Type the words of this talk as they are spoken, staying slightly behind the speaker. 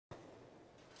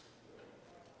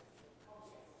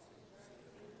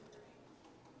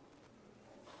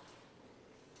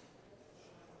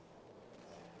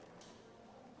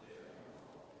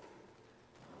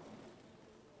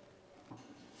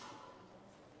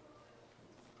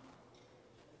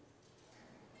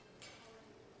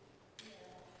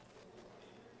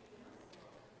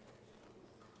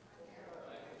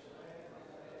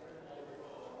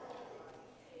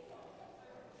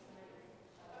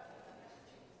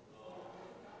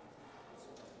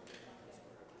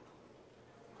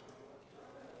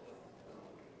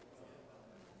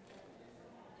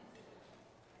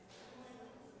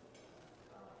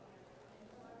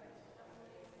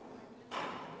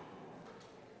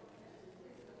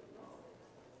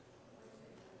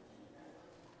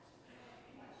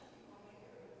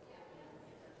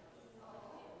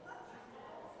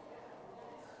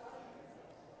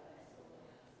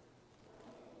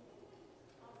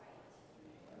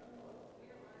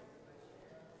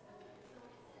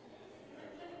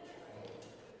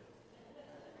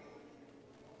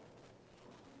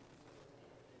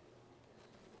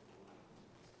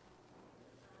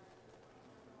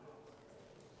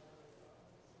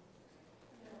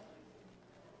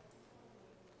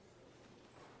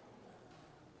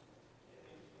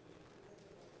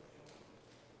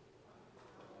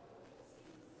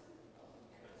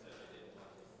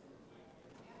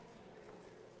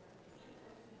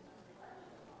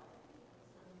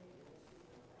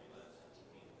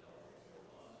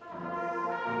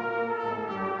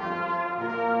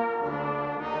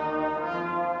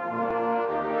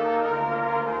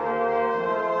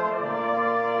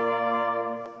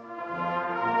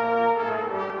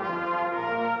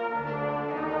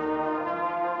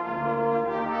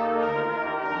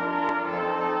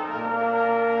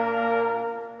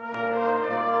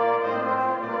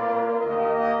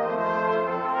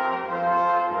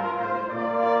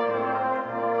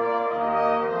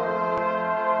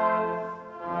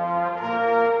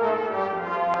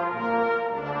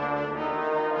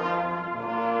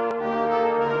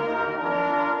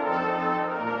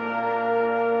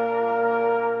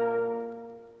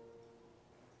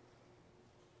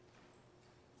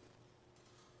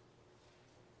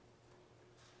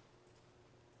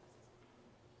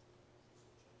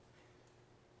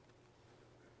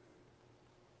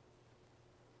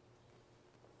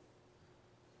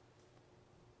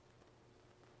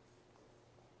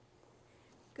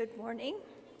Good morning.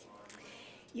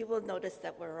 You will notice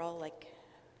that we're all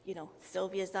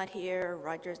Sylvia's not here,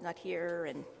 Roger's not here,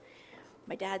 and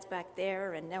my dad's back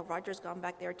there, and now Roger's gone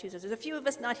back there too. So there's a few of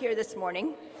us not here this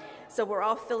morning. So we're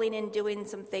all filling in, doing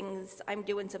some things. I'm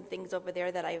doing some things over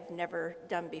there that I've never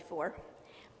done before.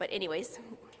 But anyways,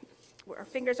 our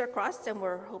fingers are crossed, and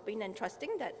we're hoping and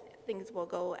trusting that things will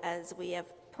go as we have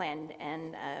planned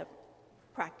and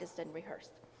practiced and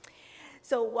rehearsed.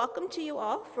 So welcome to you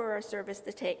all for our service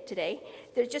today.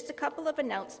 There's just a couple of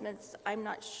announcements. I'm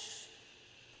not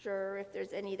sure if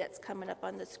there's any that's coming up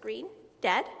on the screen.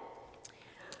 Dad?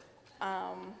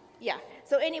 Yeah.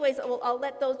 So anyways, I'll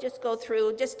let those just go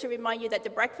through, just to remind you that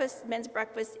the men's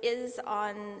breakfast is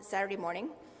on Saturday morning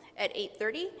at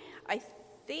 8:30. I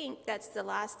think that's the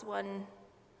last one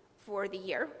for the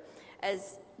year,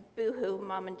 as boohoo,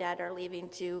 Mom and Dad are leaving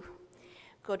to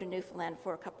go to Newfoundland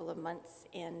for a couple of months,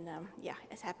 and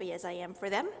as happy as I am for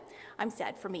them, I'm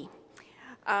sad for me.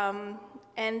 And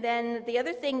then the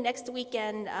other thing, next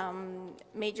weekend,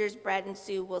 Majors Brad and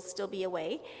Sue will still be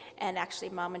away, and actually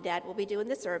Mom and Dad will be doing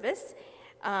the service.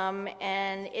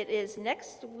 And it is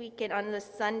next weekend on the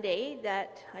Sunday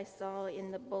that I saw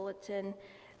in the bulletin,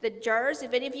 the jars,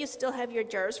 if any of you still have your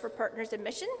jars for Partners in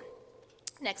Mission,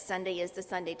 next Sunday is the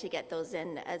Sunday to get those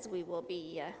in, as we will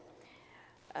be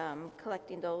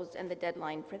collecting those, and the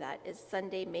deadline for that is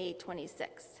Sunday, May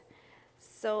 26th.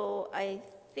 So I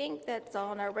think that's all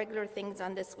on our regular things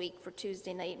on this week for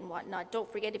Tuesday night and whatnot. Don't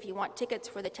forget, if you want tickets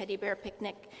for the teddy bear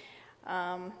picnic,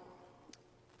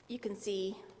 you can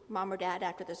see Mom or Dad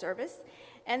after the service.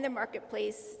 And the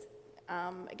marketplace,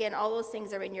 again, all those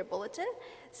things are in your bulletin.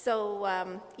 So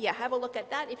have a look at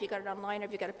that. If you got it online or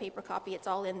if you got a paper copy, it's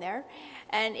all in there.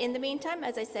 And in the meantime,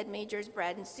 as I said, Majors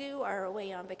Brad and Sue are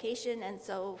away on vacation. And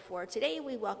so for today,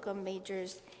 we welcome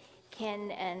Majors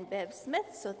Ken and Bev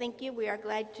Smith. So thank you. We are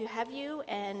glad to have you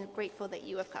and grateful that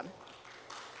you have come.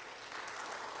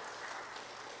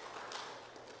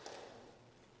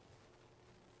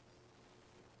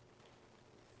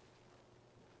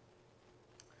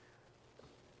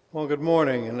 Well, good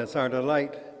morning, and it's our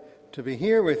delight to be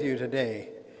here with you today.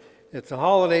 It's a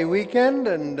holiday weekend,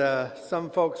 and some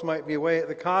folks might be away at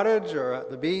the cottage or at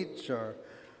the beach or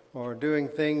doing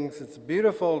things. It's a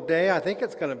beautiful day. I think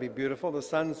it's going to be beautiful. The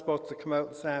sun's supposed to come out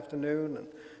this afternoon, and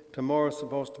tomorrow's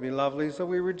supposed to be lovely. So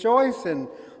we rejoice in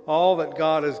all that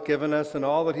God has given us and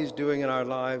all that He's doing in our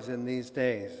lives in these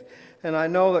days. And I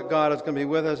know that God is going to be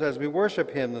with us as we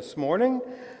worship Him this morning.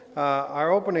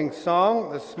 Our opening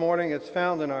song this morning is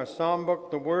found in our psalm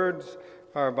book. The words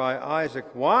are by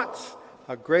Isaac Watts,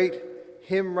 a great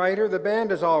hymn writer. The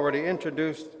band has already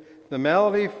introduced the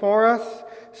melody for us.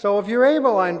 So if you're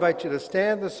able, I invite you to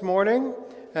stand this morning,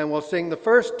 and we'll sing the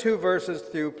first two verses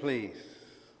through, please.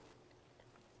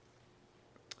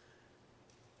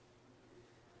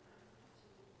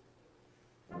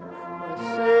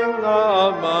 Sing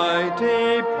the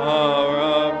mighty power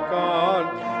of God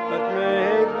that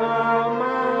made the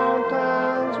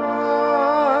mountains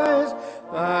rise,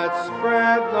 that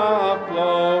spread the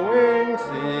flowing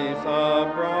seas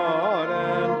abroad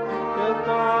and hid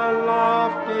the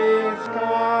lofty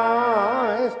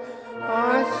skies.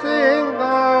 I sing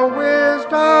the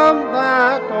wisdom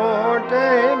that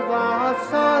ordained the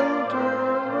sun to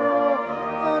rule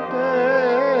the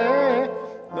day.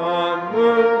 The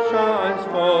moon shines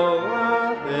full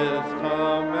at His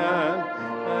command,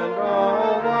 and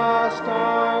all the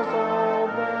stars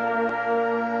obey.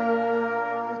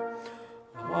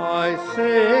 I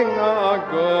sing the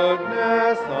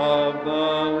goodness of the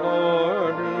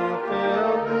Lord, who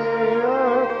filled the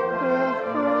earth with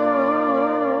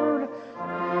food,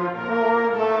 who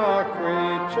formed the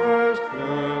creatures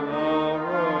through the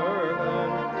word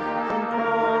and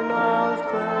pronounced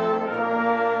them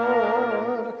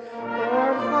good.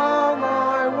 Lord, how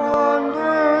thy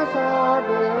wonders are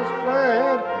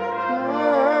displayed,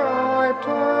 where I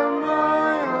turn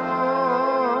my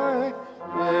eye.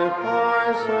 If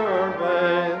I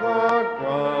survey the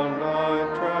ground I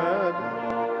tread,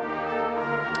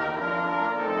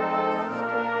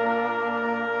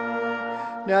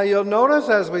 now you'll notice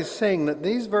as we sing that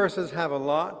these verses have a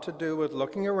lot to do with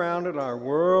looking around at our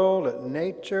world, at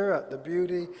nature, at the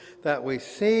beauty that we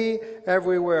see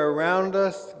everywhere around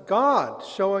us. God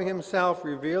showing Himself,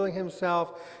 revealing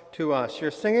Himself to us.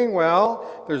 You're singing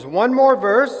well. There's one more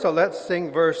verse, so let's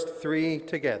sing verse 3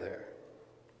 together.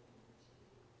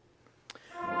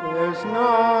 There's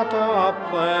not a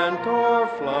plant or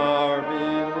flower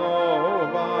below,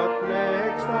 but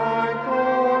makes thy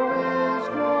glories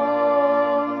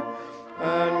known,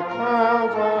 and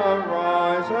clouds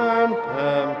arise and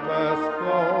tempests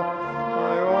flow.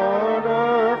 Thy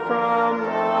order from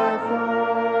the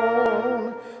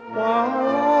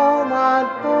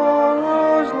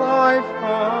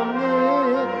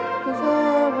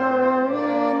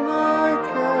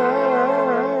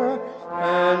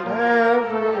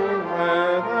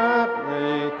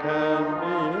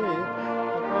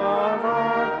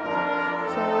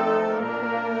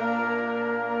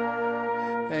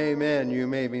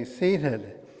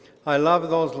seated. I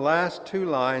love those last two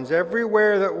lines.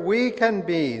 Everywhere that we can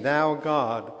be, thou,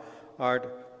 God,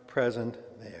 art present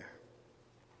there.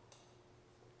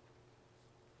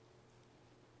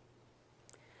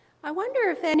 I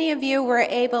wonder if any of you were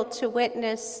able to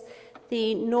witness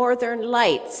the northern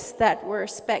lights that were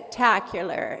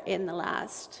spectacular in the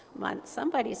last month.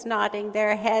 Somebody's nodding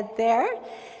their head there.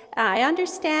 I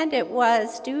understand it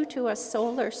was due to a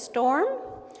solar storm,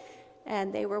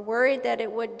 and they were worried that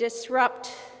it would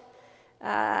disrupt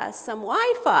some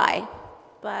Wi-Fi,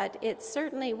 but it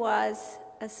certainly was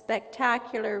a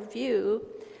spectacular view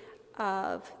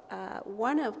of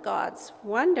one of God's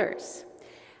wonders.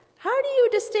 How do you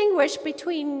distinguish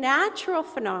between natural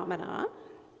phenomena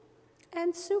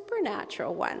and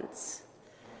supernatural ones?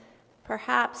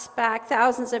 Perhaps back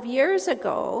thousands of years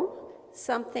ago,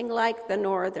 something like the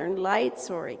northern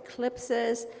lights or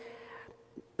eclipses,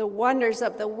 the wonders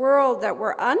of the world that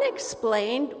were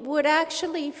unexplained, would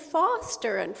actually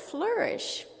foster and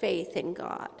flourish faith in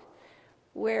God.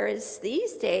 Whereas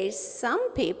these days,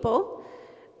 some people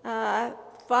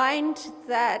find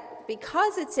that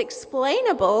because it's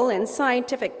explainable in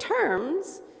scientific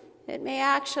terms, it may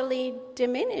actually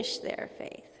diminish their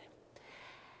faith.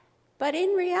 But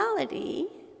in reality,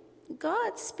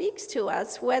 God speaks to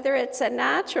us, whether it's a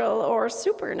natural or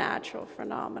supernatural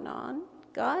phenomenon.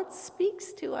 God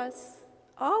speaks to us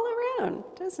all around,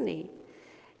 doesn't he?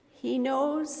 He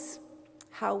knows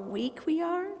how weak we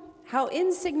are, how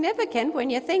insignificant when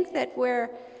you think that we're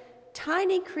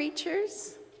tiny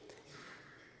creatures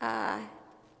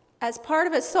as part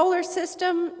of a solar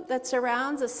system that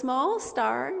surrounds a small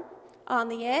star on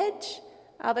the edge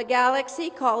of a galaxy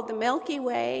called the Milky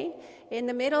Way, in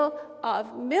the middle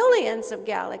of millions of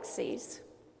galaxies.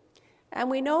 And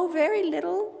we know very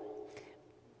little.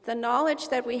 The knowledge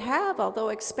that we have, although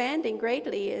expanding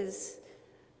greatly, is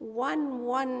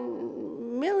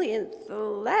 1/1,000,000th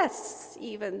less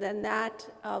even than that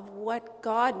of what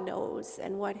God knows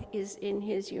and what is in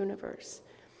his universe.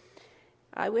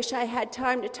 I wish I had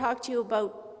time to talk to you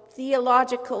about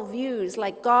theological views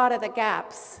like God of the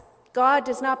gaps. God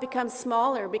does not become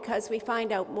smaller because we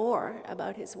find out more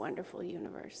about his wonderful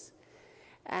universe.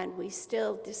 And we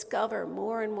still discover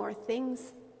more and more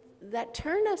things that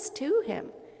turn us to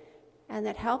him and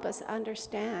that help us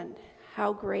understand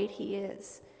how great he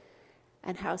is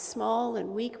and how small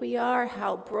and weak we are,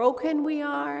 how broken we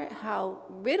are, how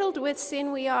riddled with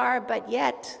sin we are, but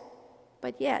yet,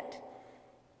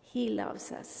 he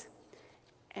loves us,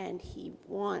 and he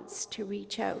wants to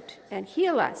reach out and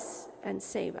heal us and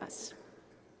save us.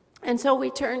 And so we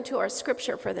turn to our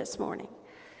scripture for this morning,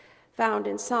 found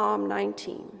in Psalm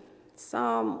 19.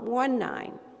 Psalm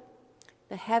 1:9,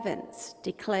 the heavens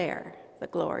declare the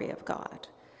glory of God.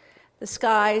 The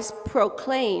skies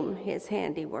proclaim his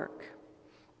handiwork.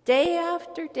 Day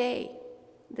after day,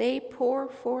 they pour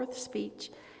forth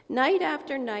speech. Night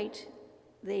after night,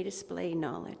 they display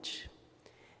knowledge.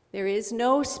 There is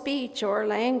no speech or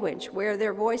language where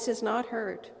their voice is not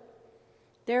heard.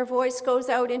 Their voice goes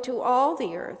out into all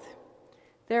the earth,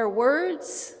 their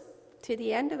words to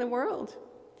the end of the world.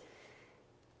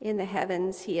 In the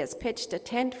heavens, he has pitched a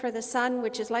tent for the sun,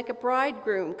 which is like a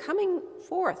bridegroom coming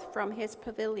forth from his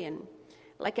pavilion,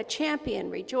 like a champion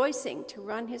rejoicing to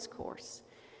run his course.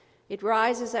 It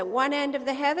rises at one end of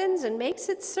the heavens and makes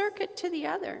its circuit to the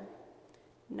other.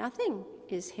 Nothing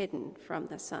is hidden from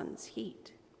the sun's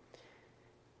heat.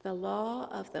 The law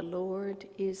of the Lord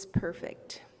is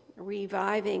perfect,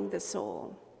 reviving the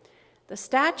soul. The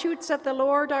statutes of the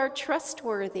Lord are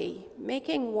trustworthy,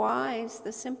 making wise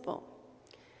the simple.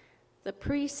 The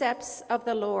precepts of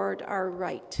the Lord are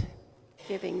right,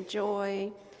 giving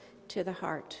joy to the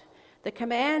heart. The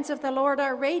commands of the Lord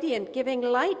are radiant, giving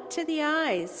light to the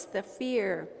eyes. The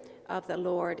fear of the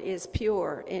Lord is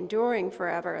pure, enduring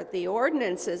forever. The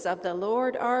ordinances of the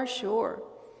Lord are sure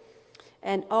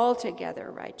and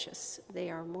altogether righteous. They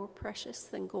are more precious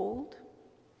than gold,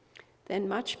 than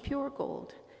much pure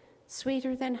gold,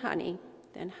 sweeter than honey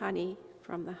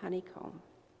from the honeycomb.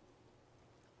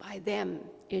 By them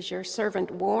is your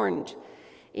servant warned.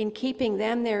 In keeping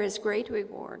them there is great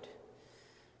reward.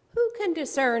 Who can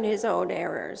discern his own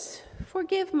errors?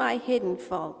 Forgive my hidden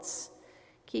faults.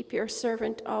 Keep your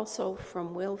servant also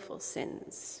from willful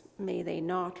sins. May they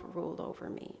not rule over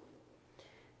me.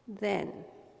 Then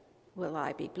will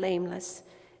I be blameless,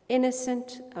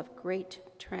 innocent of great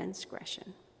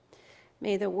transgression.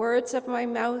 May the words of my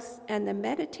mouth and the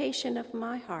meditation of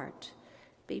my heart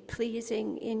be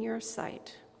pleasing in your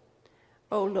sight,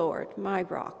 O Lord, my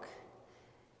rock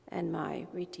and my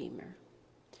redeemer.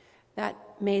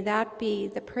 May that be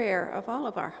the prayer of all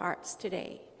of our hearts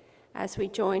today, as we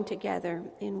join together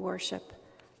in worship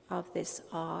of this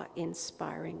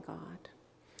awe-inspiring God.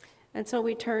 And so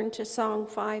we turn to Song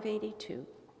 582.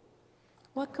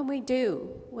 What can we do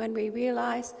when we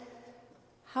realize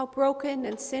how broken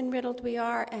and sin-riddled we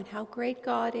are and how great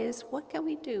God is? What can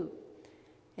we do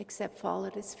except fall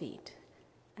at his feet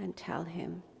and tell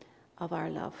him of our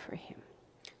love for him?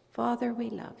 Father, we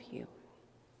love you.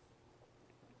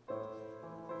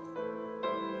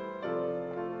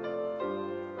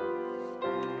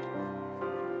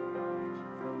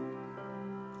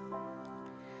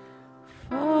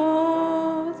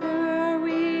 Father,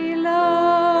 we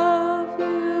love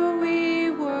you,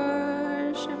 we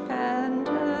worship and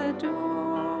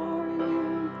adore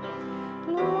you.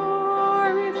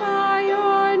 Glorify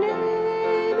your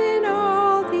name in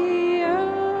all the earth.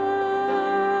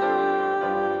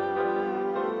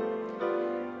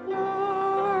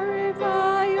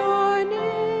 Glorify your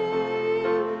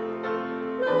name.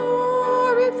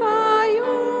 Glorify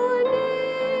your name.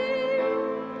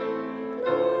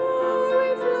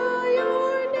 Glorify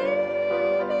your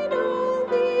name in all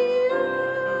the earth.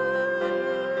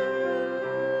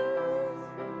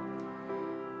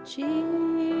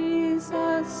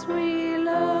 Jesus, we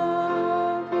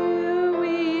love you,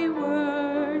 we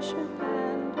worship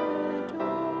and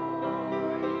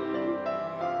adore you.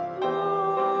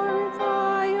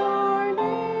 Glorify your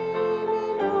name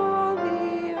in all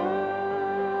the earth.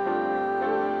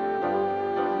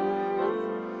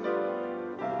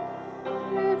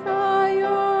 Glorify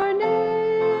your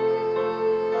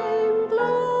name,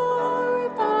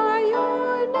 glorify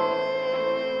your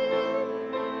name,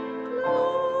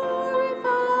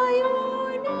 glorify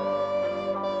your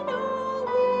name in all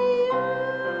the earth.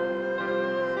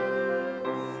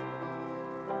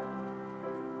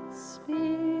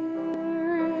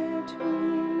 Spirit, we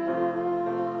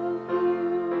love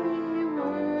you, we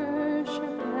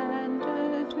worship and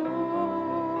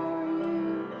adore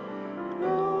you.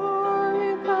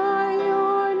 Glorify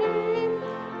your name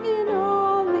in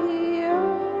all the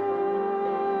earth.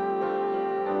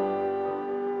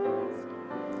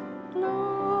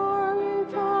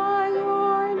 Glorify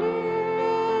your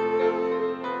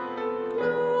name.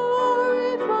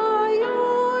 Glorify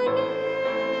your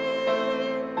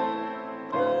name.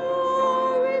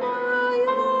 Glorify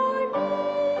your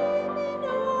name in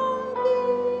all the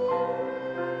earth.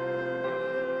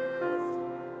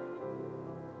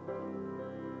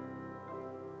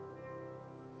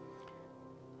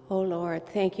 Oh Lord,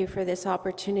 thank you for this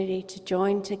opportunity to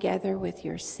join together with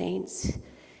your saints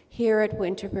here at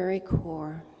Winterberry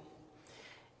Core,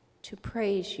 to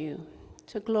praise you,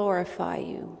 to glorify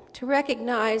you, to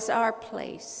recognize our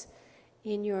place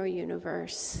in your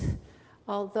universe,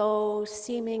 although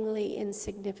seemingly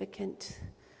insignificant,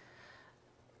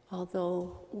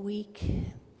 although weak,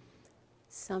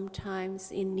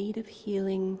 sometimes in need of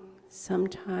healing,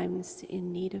 sometimes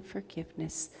in need of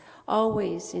forgiveness,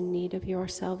 always in need of your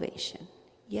salvation.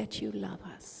 Yet you love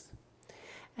us,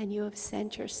 and you have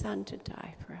sent your Son to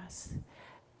die for us.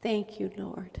 Thank you,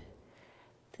 Lord.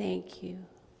 Thank you.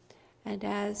 And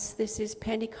as this is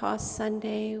Pentecost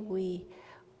Sunday, we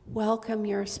welcome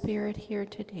your Spirit here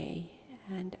today.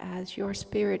 And as your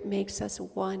Spirit makes us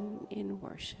one in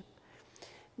worship,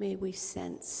 may we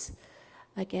sense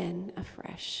again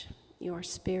afresh your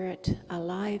Spirit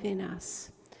alive in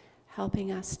us,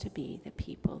 helping us to be the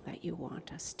people that you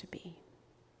want us to be.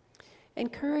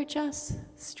 Encourage us,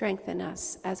 strengthen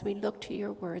us as we look to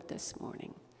your word this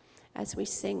morning, as we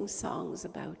sing songs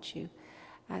about you,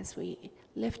 as we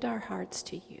lift our hearts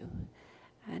to you,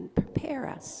 and prepare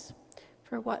us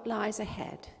for what lies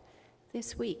ahead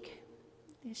this week,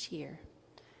 this year,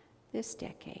 this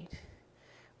decade.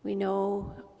 We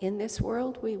know in this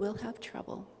world we will have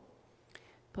trouble,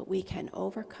 but we can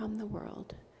overcome the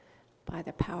world by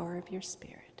the power of your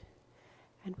Spirit.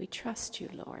 And we trust you,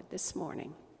 Lord, this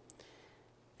morning.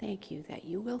 Thank you that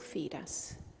you will feed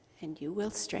us and you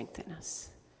will strengthen us.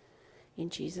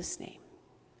 In Jesus' name,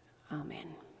 amen.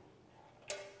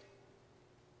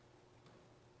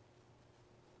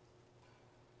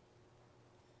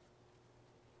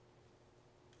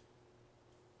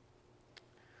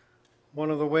 One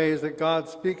of the ways that God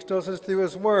speaks to us is through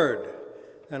his word,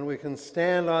 and we can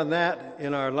stand on that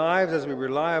in our lives as we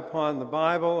rely upon the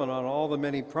Bible and on all the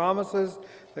many promises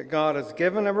that God has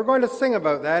given. And we're going to sing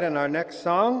about that in our next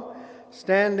song,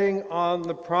 Standing on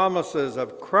the Promises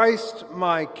of Christ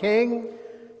my King.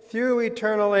 Through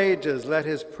eternal ages let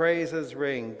his praises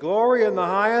ring. Glory in the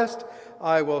highest,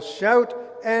 I will shout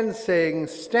and sing,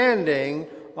 standing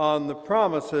on the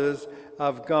promises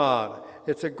of God.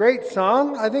 It's a great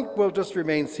song. I think we'll just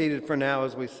remain seated for now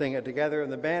as we sing it together,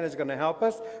 and the band is going to help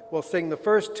us. We'll sing the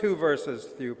first 2 verses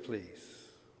through, please.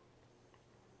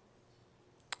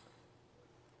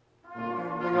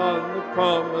 Standing on the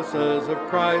promises of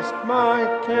Christ my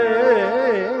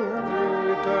King,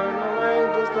 through eternal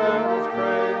ages let his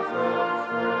praises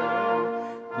ring.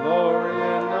 Glory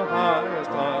in the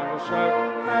highest I will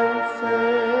shout and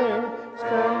sing,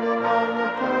 standing on the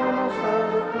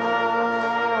promises of God.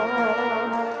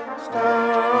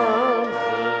 Standing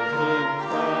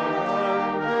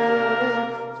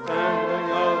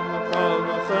on the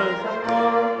promises of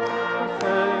God, the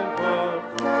Savior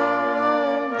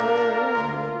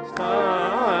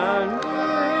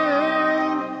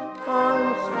I'm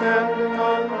standing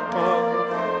on the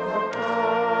promises of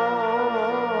God,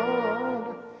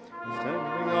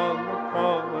 standing on the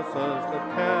promises that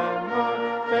cannot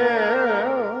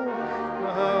fail. The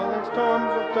howling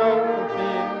storms of doubt and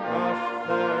fear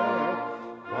assail.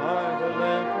 By the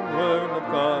living word of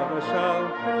God I shall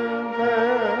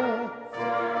prevail.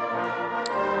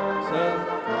 Says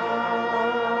God,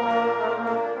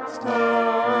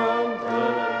 standing,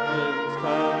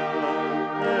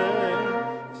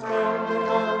 standing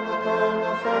on the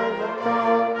promises of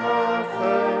God, my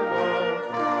Savior,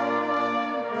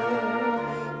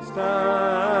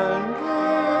 standing,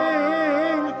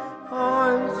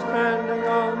 I'm standing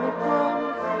on the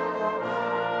promise.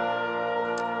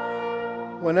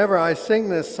 Whenever I sing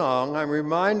this song, I'm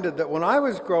reminded that when I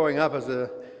was growing up as a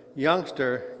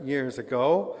youngster years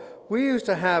ago, we used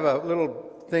to have a little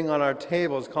thing on our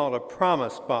tables called a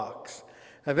promise box.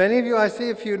 Have any of you, I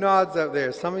see a few nods out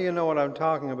there, some of you know what I'm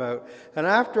talking about. And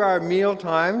after our meal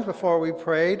times, before we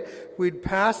prayed, we'd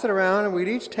pass it around and we'd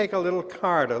each take a little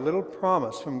card, a little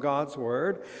promise from God's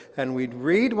Word, and we'd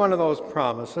read one of those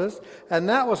promises, and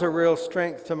that was a real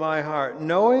strength to my heart,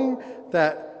 knowing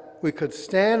that we could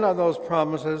stand on those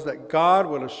promises, that God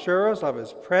would assure us of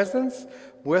His presence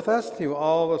with us through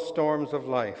all the storms of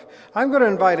life. I'm going to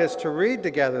invite us to read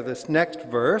together this next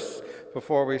verse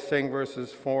before we sing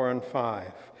verses 4 and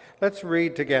 5. Let's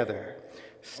read together.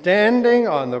 Standing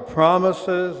on the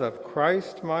promises of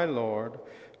Christ my Lord,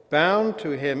 bound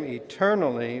to Him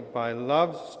eternally by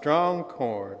love's strong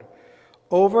cord,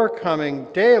 overcoming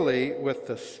daily with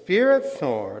the Spirit's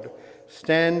sword,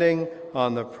 standing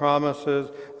on the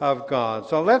promises of God.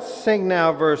 So let's sing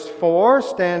now verse 4,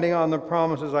 standing on the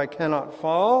promises I cannot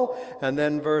fall, and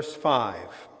then verse 5.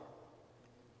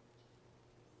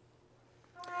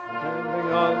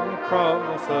 Standing on the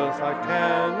promises I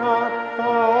cannot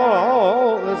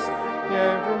fall, listen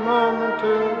every moment to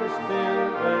the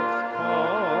Spirit's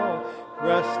call,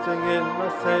 resting in my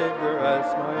Savior as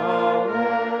my all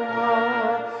in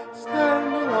all,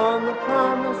 standing on the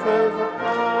promises of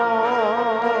God,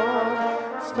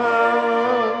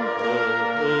 standing,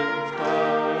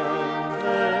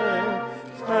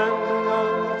 standing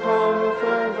on the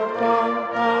promises of God,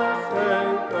 my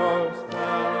Savior,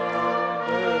 standing,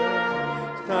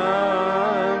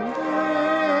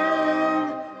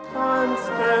 I'm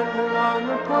standing on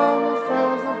the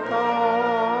promises of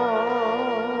God,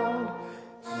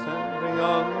 standing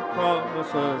on the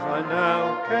promises I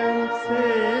now can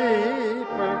see,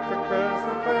 perfect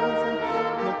recompense in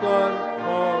the blood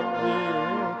for me,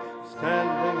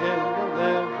 standing in the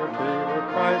liberty where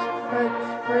Christ makes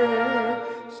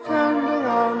free, standing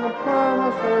on the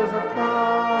promises of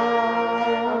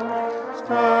God,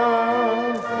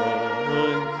 standing,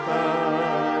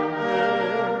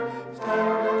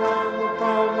 standing on the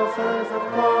promises of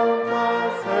God, my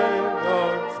Savior,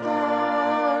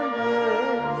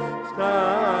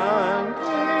 standing,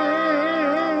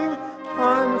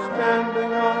 I'm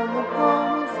standing on the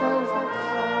promises of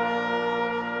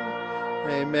God.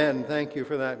 Amen. Thank you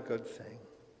for that good thing.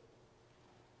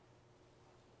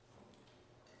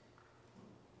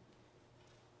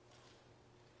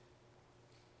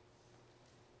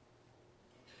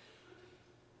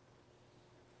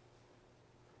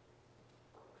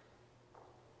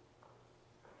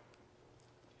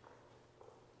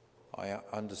 I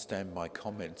understand my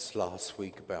comments last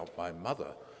week about my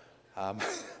mother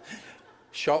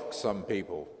shocked some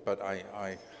people, but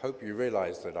I hope you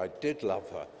realize that I did love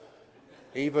her.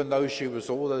 Even though she was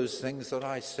all those things that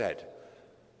I said,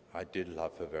 I did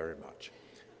love her very much.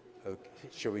 Okay,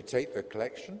 shall we take the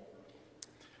collection?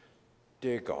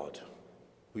 Dear God,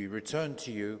 we return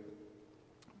to you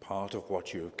part of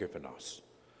what you have given us.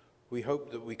 We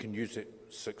hope that we can use it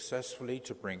successfully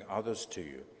to bring others to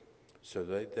you, so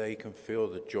that they can feel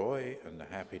the joy and the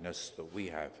happiness that we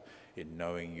have in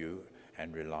knowing you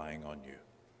and relying on you.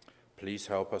 Please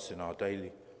help us in our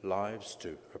daily lives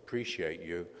to appreciate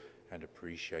you and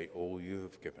appreciate all you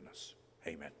have given us.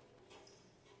 Amen.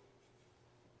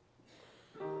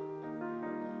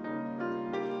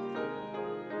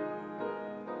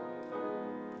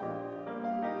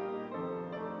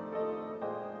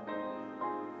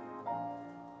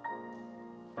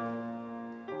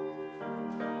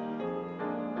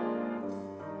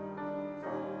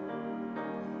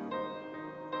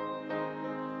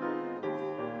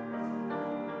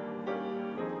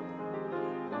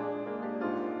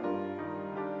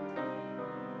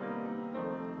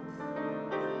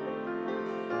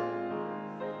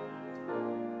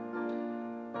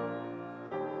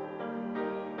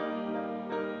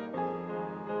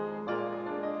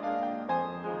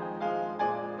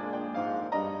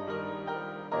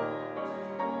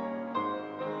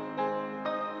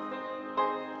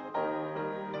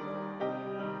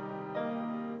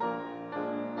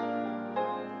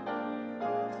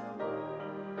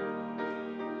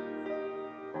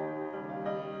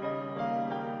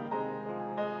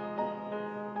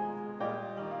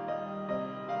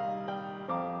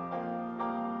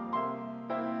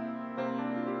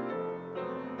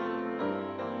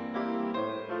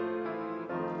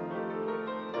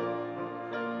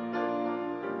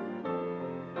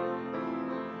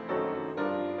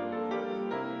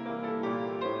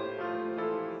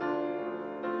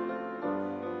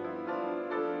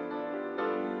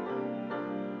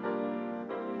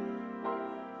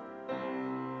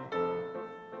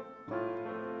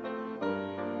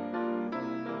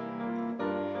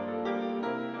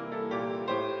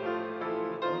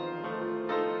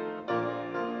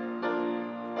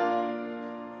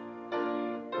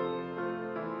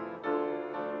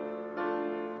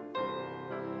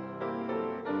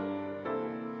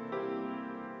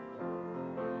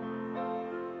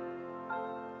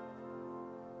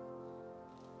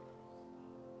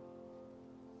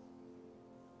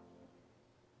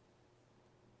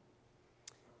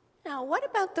 Now, what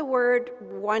about the word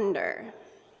wonder?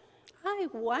 I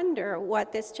wonder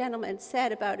what this gentleman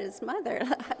said about his mother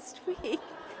last week.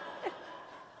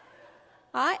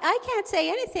 I can't say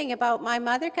anything about my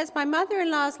mother because my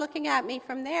mother-in-law is looking at me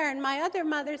from there and my other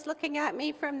mother's looking at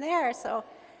me from there, so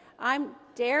I'm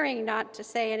daring not to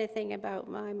say anything about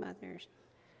my mother.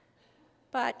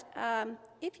 But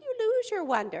if you lose your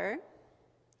wonder,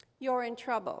 you're in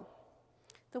trouble.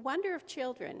 The wonder of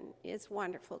children is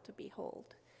wonderful to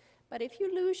behold. But if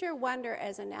you lose your wonder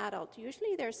as an adult,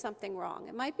 usually there's something wrong.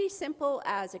 It might be simple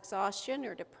as exhaustion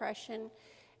or depression.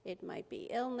 It might be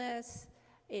illness.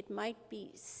 It might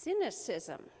be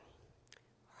cynicism,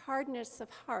 hardness of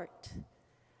heart.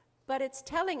 But it's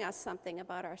telling us something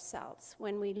about ourselves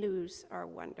when we lose our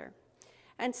wonder.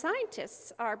 And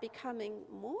scientists are becoming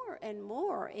more and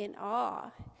more in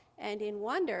awe and in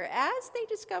wonder as they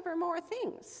discover more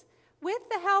things. With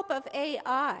the help of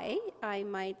AI, I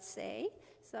might say.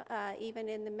 So, even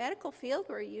in the medical field,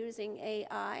 we're using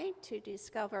AI to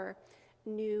discover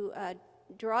new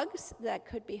drugs that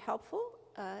could be helpful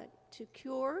to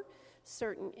cure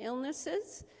certain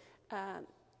illnesses.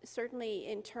 Certainly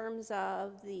in terms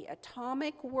of the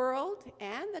atomic world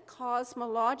and the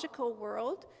cosmological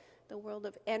world, the world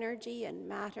of energy and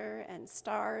matter and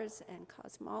stars and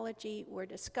cosmology, we're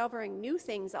discovering new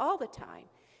things all the time.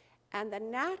 And the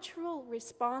natural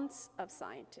response of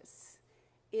scientists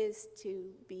is to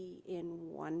be in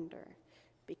wonder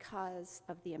because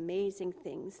of the amazing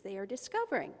things they are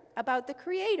discovering about the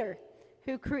Creator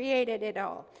who created it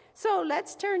all. So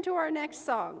let's turn to our next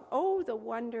song, Oh, the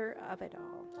Wonder of It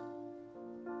All.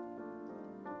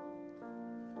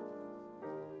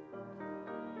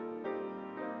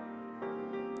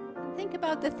 And think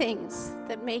about the things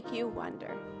that make you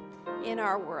wonder in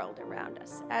our world around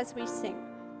us as we sing.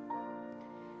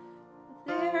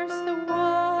 There's the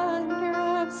wonder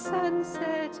of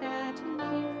sunset at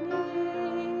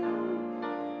evening,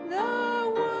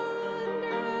 the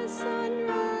wonder of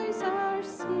sunrise our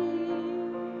sea,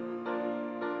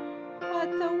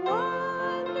 but the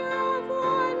wonder of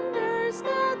wonders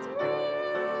that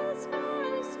thrills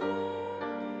my soul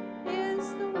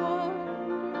is the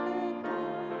wonder that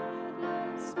God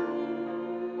loves me.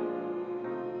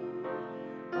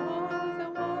 Oh, the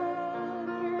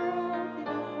wonder of it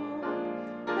all.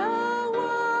 The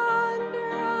wonder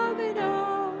of it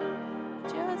all,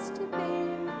 just to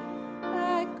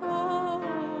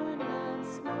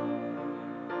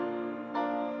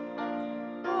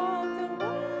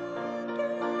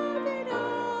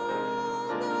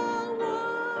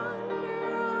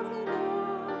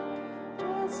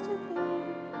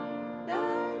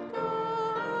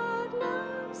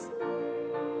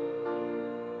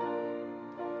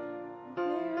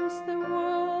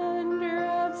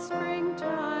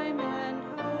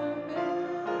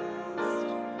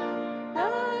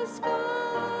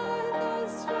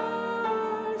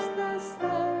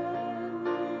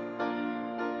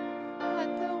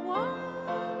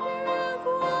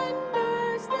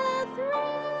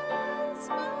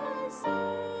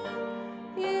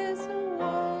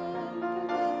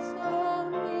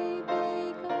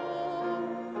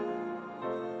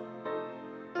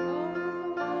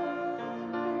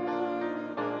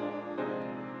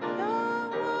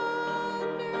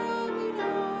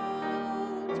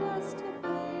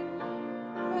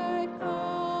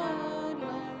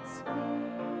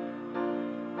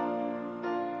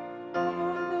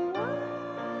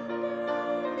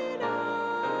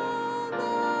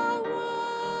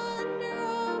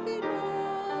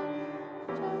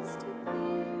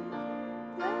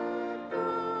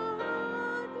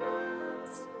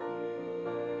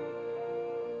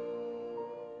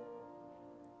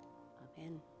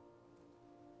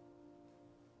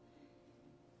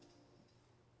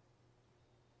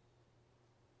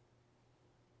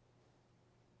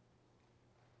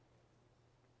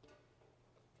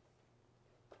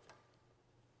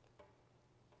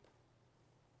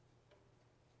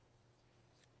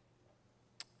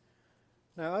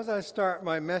Now, as I start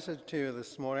my message to you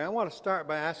this morning, I want to start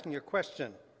by asking you a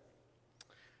question.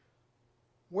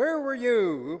 Where were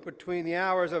you between the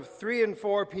hours of 3 and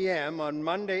 4 p.m. on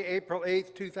Monday, April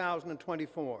 8th,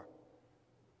 2024?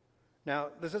 Now,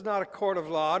 this is not a court of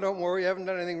law. Don't worry, you haven't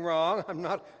done anything wrong. I'm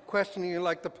not questioning you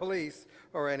like the police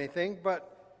or anything,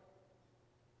 but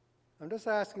I'm just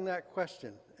asking that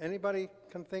question. Anybody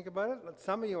can think about it?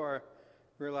 Some of you are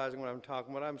realizing what I'm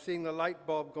talking about. I'm seeing the light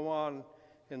bulb go on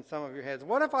in some of your heads.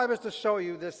 What if I was to show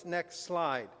you this next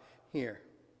slide here?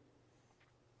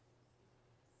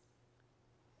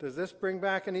 Does this bring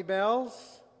back any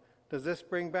bells? Does this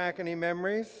bring back any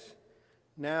memories?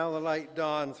 Now the light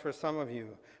dawns for some of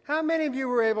you. How many of you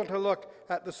were able to look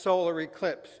at the solar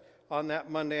eclipse on that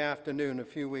Monday afternoon a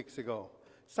few weeks ago?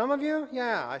 Some of you?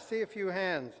 Yeah, I see a few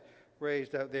hands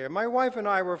raised out there. My wife and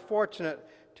I were fortunate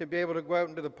to be able to go out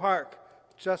into the park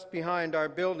just behind our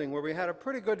building where we had a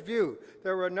pretty good view.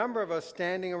 There were a number of us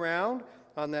standing around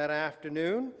on that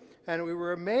afternoon, and we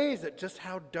were amazed at just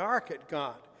how dark it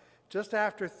got. Just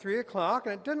after 3 o'clock,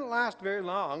 and it didn't last very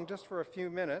long, just for a few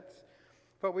minutes,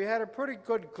 but we had a pretty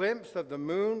good glimpse of the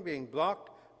moon being blocked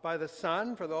by the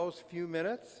sun for those few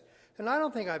minutes, and I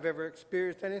don't think I've ever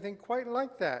experienced anything quite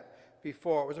like that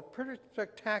before. It was a pretty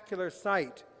spectacular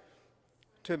sight,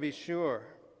 to be sure.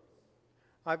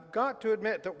 I've got to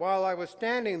admit that while I was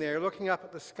standing there looking up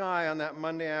at the sky on that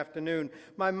Monday afternoon,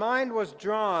 my mind was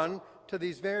drawn to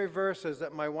these very verses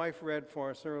that my wife read for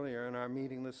us earlier in our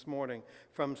meeting this morning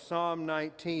from Psalm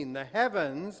 19. The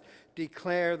heavens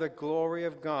declare the glory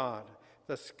of God.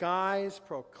 The skies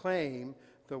proclaim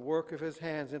the work of his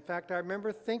hands. In fact, I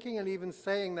remember thinking and even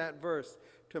saying that verse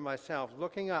to myself,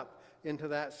 looking up into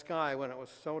that sky when it was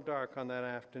so dark on that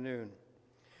afternoon.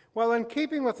 Well, in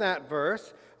keeping with that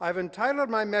verse, I've entitled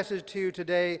my message to you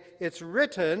today, It's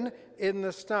Written in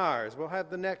the Stars. We'll have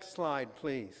the next slide,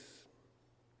 please.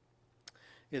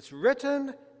 It's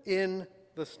written in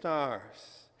the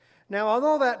stars. Now,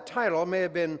 although that title may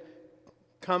have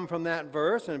come from that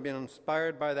verse and been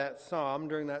inspired by that psalm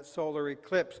during that solar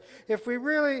eclipse, if we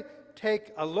really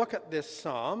take a look at this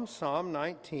psalm, Psalm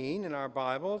 19 in our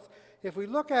Bibles, if we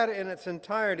look at it in its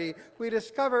entirety, we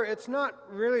discover it's not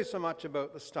really so much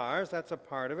about the stars, that's a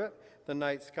part of it, the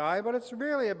night sky, but it's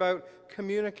really about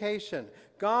communication.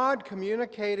 God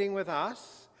communicating with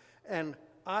us and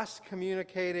us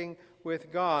communicating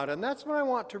with God. And that's what I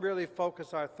want to really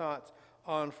focus our thoughts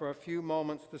on for a few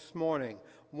moments this morning.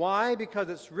 Why? Because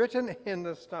it's written in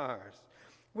the stars.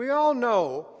 We all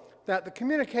know that the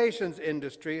communications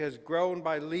industry has grown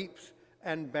by leaps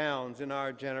and bounds in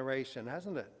our generation,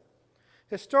 hasn't it?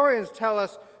 Historians tell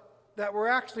us that we're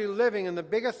actually living in the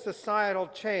biggest societal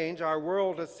change our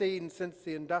world has seen since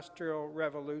the Industrial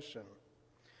Revolution.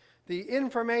 The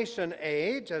information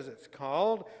age, as it's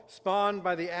called, spawned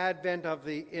by the advent of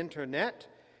the internet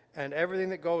and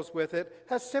everything that goes with it,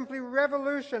 has simply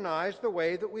revolutionized the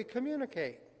way that we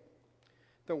communicate,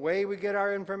 the way we get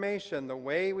our information, the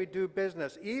way we do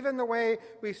business, even the way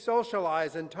we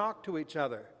socialize and talk to each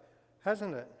other,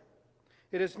 hasn't it?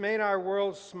 It has made our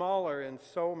world smaller in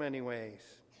so many ways.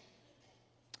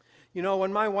 You know,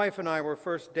 when my wife and I were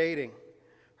first dating,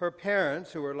 her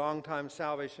parents, who were longtime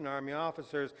Salvation Army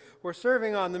officers, were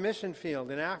serving on the mission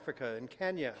field in Africa, in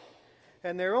Kenya.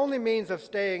 And their only means of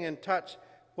staying in touch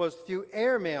was through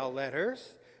airmail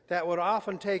letters that would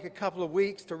often take a couple of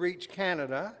weeks to reach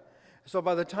Canada. So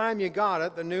by the time you got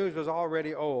it, the news was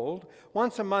already old.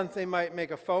 Once a month, they might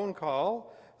make a phone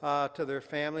call to their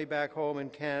family back home in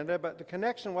Canada, but the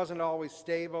connection wasn't always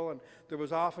stable, and there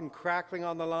was often crackling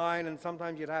on the line, and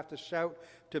sometimes you'd have to shout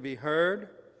to be heard.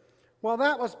 Well,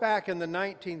 that was back in the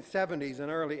 1970s and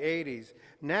early 80s.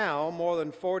 Now, more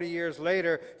than 40 years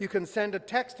later, you can send a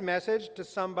text message to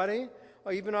somebody,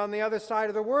 or even on the other side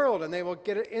of the world, and they will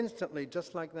get it instantly,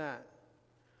 just like that.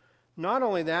 Not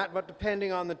only that, but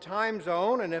depending on the time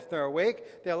zone, and if they're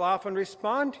awake, they'll often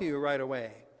respond to you right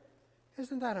away.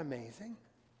 Isn't that amazing?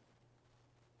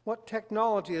 What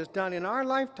technology has done in our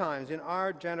lifetimes, in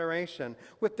our generation.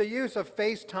 With the use of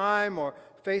FaceTime or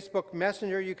Facebook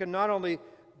Messenger, you can not only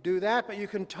do that, but you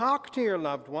can talk to your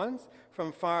loved ones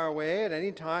from far away at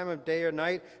any time of day or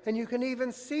night, and you can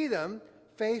even see them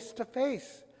face to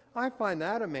face. I find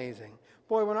that amazing.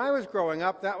 Boy, when I was growing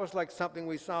up, that was like something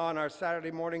we saw in our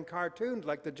Saturday morning cartoons,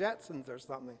 like the Jetsons or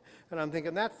something. And I'm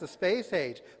thinking, that's the space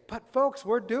age. But folks,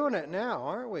 we're doing it now,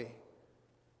 aren't we?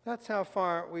 That's how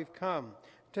far we've come.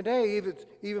 Today,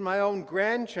 even my own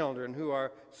grandchildren, who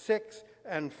are 6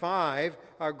 and 5,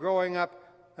 are growing up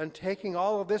and taking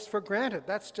all of this for granted.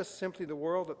 That's just simply the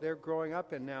world that they're growing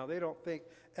up in now. They don't think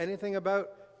anything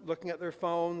about looking at their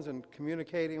phones and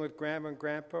communicating with grandma and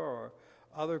grandpa or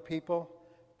other people.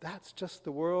 That's just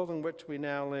the world in which we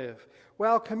now live.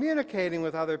 Well, communicating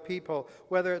with other people,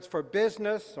 whether it's for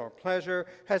business or pleasure,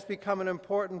 has become an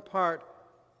important part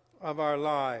of our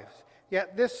lives.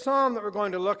 Yet this psalm that we're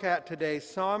going to look at today,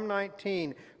 Psalm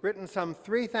 19, written some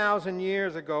 3,000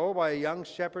 years ago by a young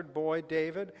shepherd boy,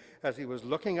 David, as he was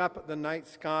looking up at the night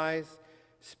skies,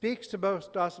 speaks to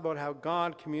us about how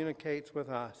God communicates with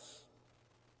us.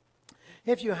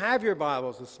 If you have your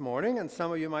Bibles this morning, and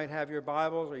some of you might have your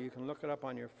Bibles, or you can look it up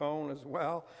on your phone as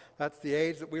well. That's the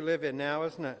age that we live in now,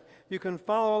 isn't it? You can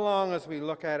follow along as we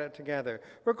look at it together.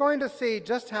 We're going to see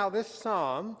just how this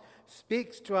psalm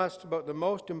speaks to us about the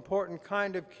most important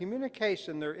kind of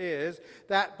communication there is,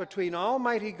 that between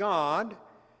Almighty God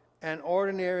and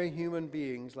ordinary human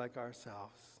beings like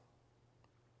ourselves.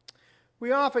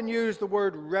 We often use the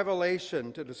word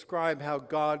revelation to describe how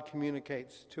God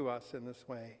communicates to us in this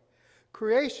way.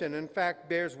 Creation, in fact,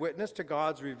 bears witness to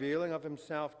God's revealing of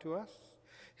himself to us.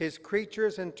 His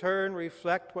creatures, in turn,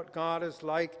 reflect what God is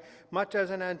like, much as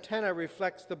an antenna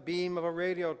reflects the beam of a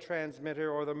radio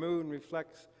transmitter or the moon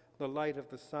reflects the light of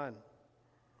the sun.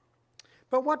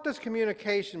 But what does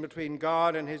communication between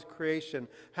God and his creation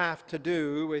have to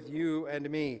do with you and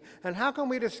me? And how can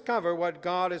we discover what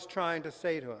God is trying to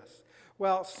say to us?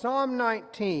 Well, Psalm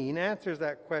 19 answers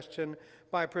that question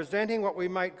by presenting what we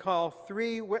might call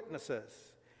three witnesses.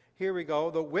 Here we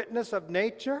go: the witness of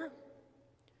nature,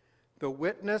 the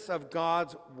witness of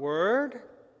God's word,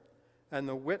 and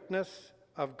the witness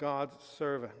of God's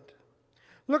servant.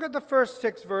 Look at the first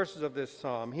 6 verses of this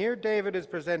psalm. Here David is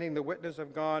presenting the witness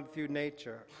of God through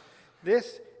nature.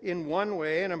 This, in one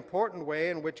way, an important way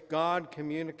in which God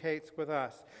communicates with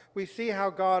us. We see how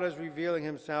God is revealing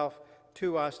himself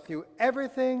to us through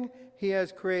everything he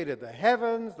has created. The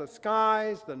heavens, the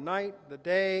skies, the night, the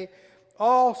day,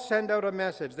 all send out a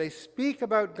message. They speak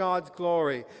about God's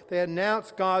glory. They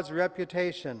announce God's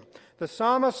reputation. The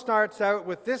psalmist starts out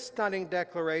with this stunning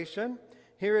declaration.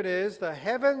 Here it is: the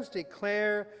heavens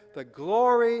declare the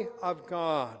glory of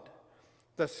God.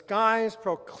 The skies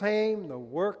proclaim the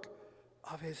work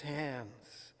of his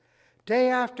hands. Day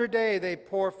after day they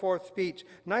pour forth speech.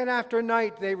 Night after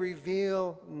night they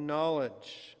reveal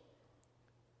knowledge.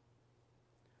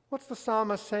 What's the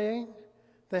psalmist saying?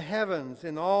 The heavens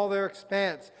in all their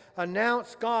expanse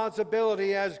announce God's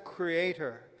ability as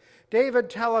creator. David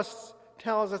tells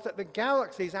us that the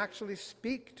galaxies actually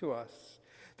speak to us.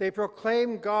 They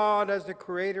proclaim God as the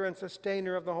creator and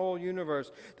sustainer of the whole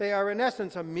universe. They are, in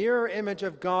essence, a mirror image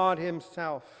of God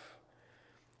himself.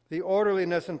 The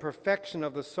orderliness and perfection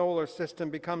of the solar system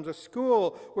becomes a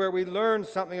school where we learn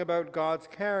something about God's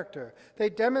character. They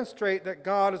demonstrate that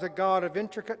God is a God of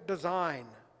intricate design,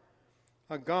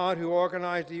 a God who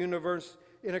organized the universe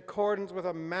in accordance with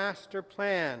a master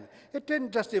plan. It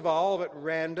didn't just evolve at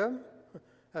random,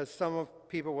 as some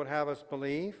people would have us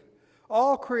believe.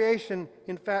 All creation,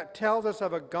 in fact, tells us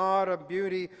of a God of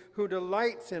beauty who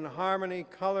delights in harmony,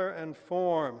 color, and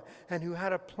form, and who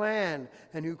had a plan,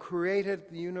 and who created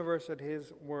the universe at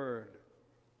his word.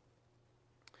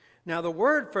 Now, the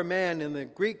word for man in the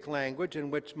Greek language,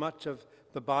 in which much of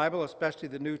the Bible, especially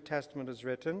the New Testament, is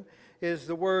written, is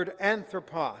the word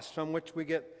anthropos, from which we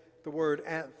get the word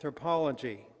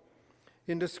anthropology.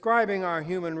 In describing our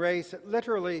human race, it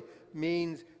literally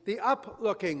means the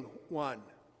up-looking one.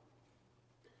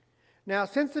 Now,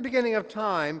 since the beginning of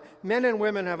time, men and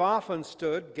women have often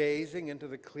stood gazing into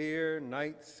the clear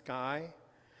night sky,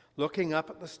 looking up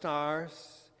at the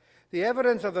stars. The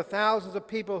evidence of the thousands of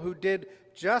people who did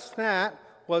just that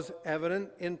was evident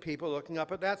in people looking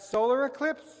up at that solar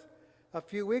eclipse a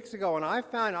few weeks ago. And I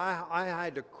found I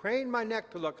had to crane my neck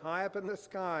to look high up in the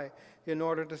sky in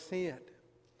order to see it.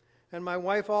 And my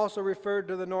wife also referred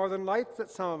to the northern lights that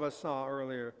some of us saw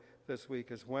earlier this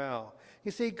week as well.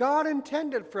 You see, God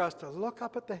intended for us to look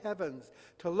up at the heavens,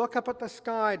 to look up at the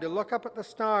sky, to look up at the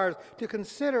stars, to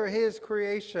consider his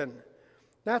creation.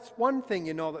 That's one thing,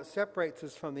 that separates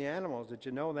us from the animals. Did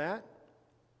you know that?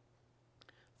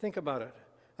 Think about it.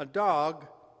 A dog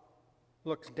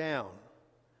looks down.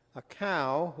 A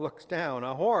cow looks down.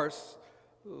 A horse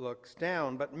looks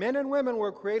down. But men and women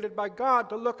were created by God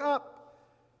to look up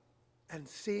and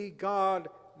see God,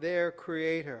 their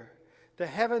creator. The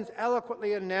heavens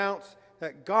eloquently announce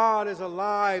that God is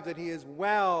alive, that he is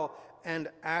well and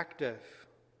active.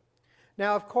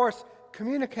 Now, of course,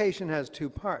 communication has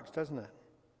two parts, doesn't it?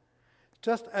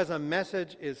 Just as a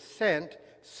message is sent,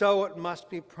 so it must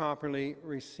be properly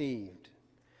received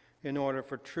in order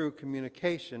for true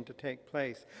communication to take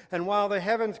place. And while the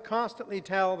heavens constantly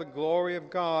tell the glory of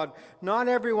God, not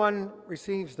everyone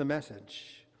receives the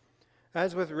message.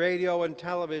 As with radio and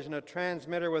television, a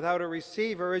transmitter without a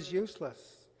receiver is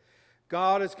useless.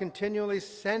 God is continually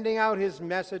sending out his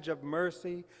message of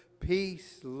mercy,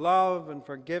 peace, love, and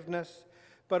forgiveness,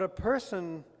 but a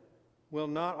person will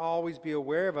not always be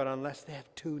aware of it unless they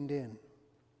have tuned in.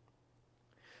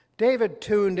 David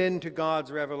tuned into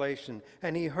God's revelation,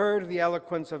 and he heard the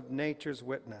eloquence of nature's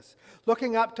witness.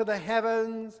 Looking up to the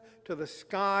heavens, to the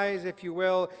skies, if you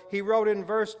will, he wrote in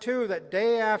verse 2 that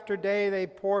day after day they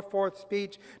pour forth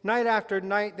speech, night after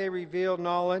night they reveal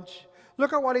knowledge.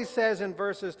 Look at what he says in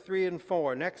verses 3 and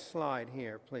 4. Next slide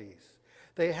here, please.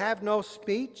 They have no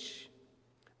speech,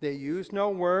 they use no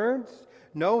words,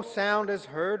 no sound is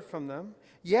heard from them,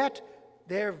 yet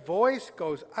their voice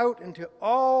goes out into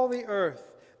all the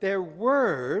earth, their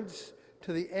words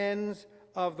to the ends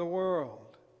of the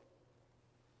world.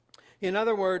 In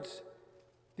other words,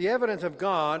 the evidence of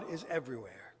God is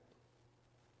everywhere.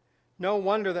 No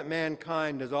wonder that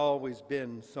mankind has always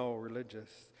been so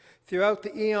religious. Throughout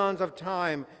the eons of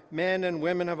time, men and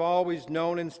women have always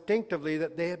known instinctively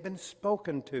that they have been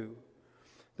spoken to.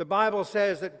 The Bible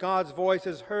says that God's voice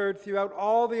is heard throughout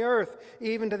all the earth,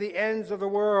 even to the ends of the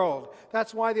world.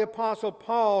 That's why the Apostle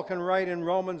Paul can write in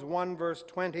Romans 1, verse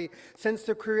 20, "Since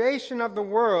the creation of the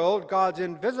world, God's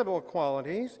invisible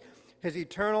qualities, his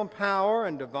eternal power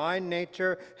and divine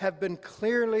nature have been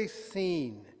clearly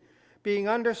seen, being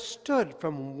understood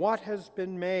from what has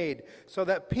been made, so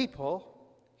that people,"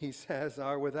 he says,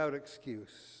 "are without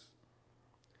excuse."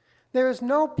 There is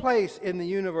no place in the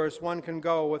universe one can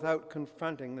go without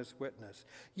confronting this witness.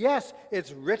 Yes,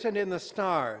 it's written in the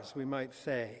stars, we might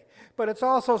say, but it's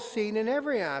also seen in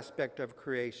every aspect of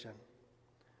creation.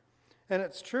 And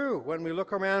it's true, when we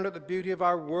look around at the beauty of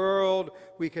our world,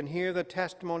 we can hear the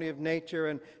testimony of nature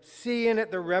and see in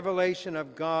it the revelation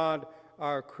of God,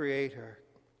 our Creator.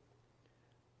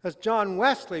 As John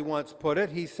Wesley once put it,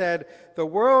 he said, "The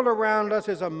world around us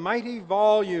is a mighty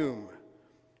volume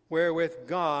wherewith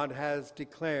God has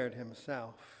declared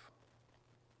himself."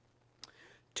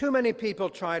 Too many people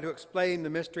try to explain the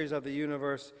mysteries of the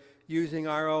universe using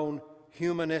our own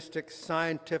humanistic,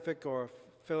 scientific, or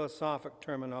philosophic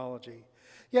terminology.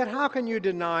 Yet how can you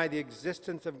deny the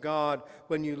existence of God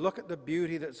when you look at the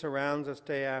beauty that surrounds us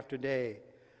day after day?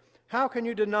 How can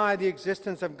you deny the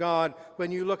existence of God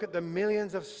when you look at the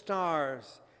millions of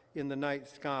stars in the night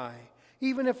sky?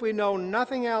 Even if we know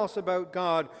nothing else about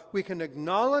God, we can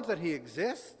acknowledge that he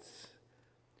exists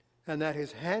and that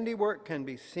his handiwork can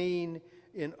be seen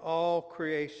in all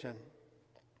creation.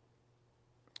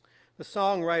 The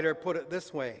songwriter put it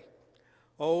this way,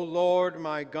 "O Lord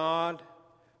my God,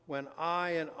 when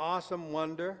I in awesome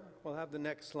wonder," we'll have the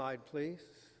next slide please,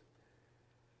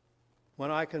 "when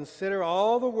I consider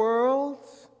all the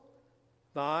worlds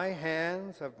thy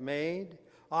hands have made,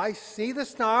 I see the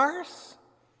stars,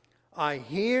 I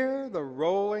hear the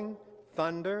rolling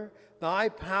thunder, thy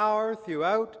power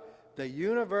throughout the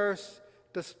universe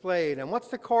displayed." And what's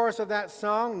the chorus of that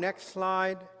song? Next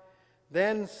slide.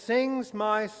 "Then sings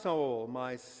my soul,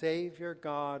 my Savior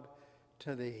God,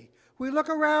 to thee." We look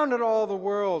around at all the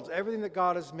worlds, everything that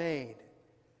God has made,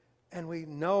 and we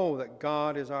know that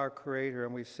God is our Creator,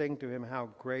 and we sing to him, "How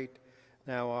great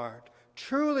thou art."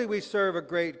 Truly we serve a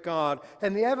great God,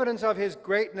 and the evidence of his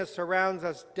greatness surrounds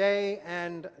us day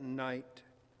and night.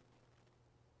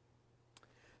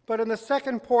 But in the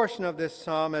second portion of this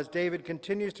psalm, as David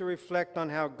continues to reflect on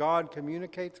how God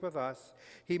communicates with us,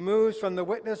 he moves from the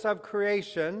witness of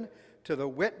creation to the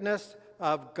witness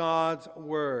of God's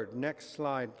word. Next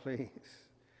slide, please.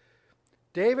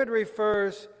 David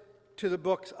refers to the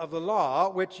books of the law,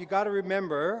 which you got to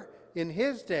remember, in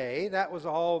his day, that was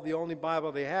the only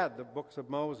Bible they had, the books of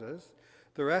Moses.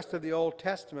 The rest of the Old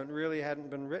Testament really hadn't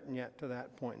been written yet to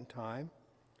that point in time.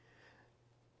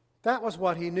 That was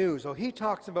what he knew. So he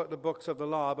talks about the books of the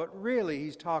law, but really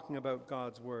he's talking about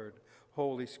God's word,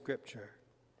 Holy Scripture.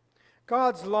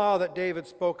 God's law that David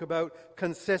spoke about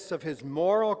consists of his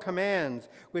moral commands,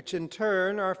 which in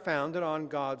turn are founded on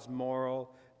God's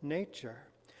moral nature.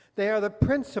 They are the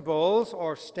principles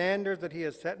or standards that he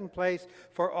has set in place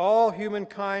for all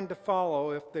humankind to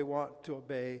follow if they want to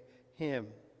obey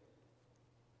him.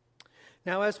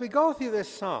 Now, as we go through this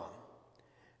psalm,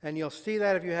 and you'll see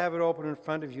that if you have it open in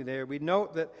front of you there, we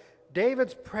note that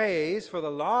David's praise for the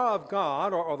law of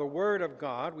God, or the word of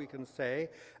God, we can say,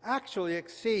 actually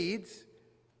exceeds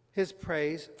his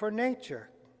praise for nature.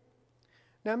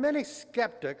 Now, many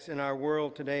skeptics in our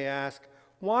world today ask,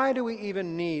 why do we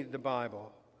even need the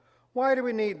Bible? Why do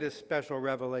we need this special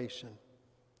revelation?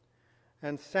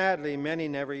 And sadly, many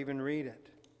never even read it.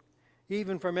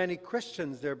 Even for many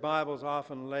Christians, their Bibles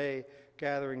often lay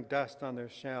gathering dust on their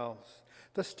shelves.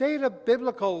 The state of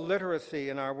biblical literacy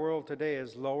in our world today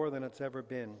is lower than it's ever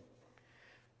been.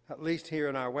 at least here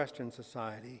in our Western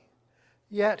society.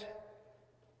 Yet,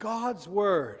 God's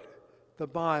Word, the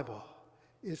Bible,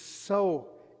 is so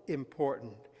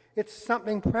important. It's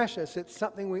something precious. It's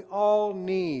something we all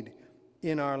need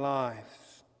in our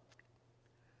lives.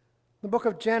 The book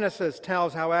of Genesis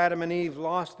tells how Adam and Eve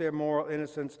lost their moral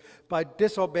innocence by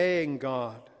disobeying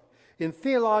God. In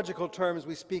theological terms,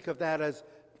 we speak of that as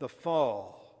the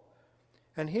fall.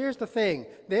 And here's the thing,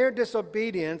 their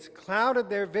disobedience clouded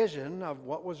their vision of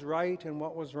what was right and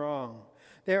what was wrong.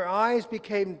 Their eyes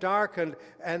became darkened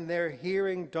and their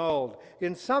hearing dulled.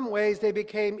 In some ways, they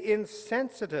became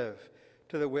insensitive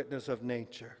to the witness of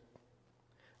nature.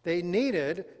 They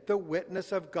needed the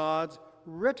witness of God's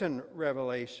written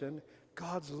revelation,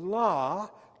 God's law,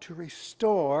 to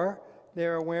restore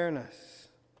their awareness.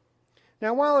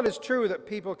 Now, while it is true that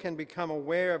people can become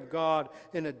aware of God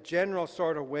in a general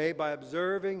sort of way by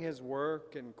observing His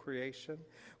work in creation,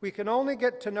 we can only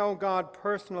get to know God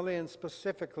personally and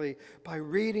specifically by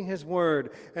reading His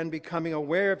Word and becoming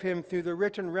aware of Him through the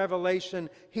written revelation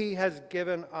He has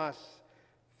given us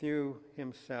through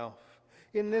Himself.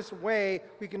 In this way,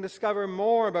 we can discover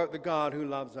more about the God who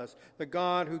loves us, the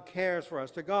God who cares for us,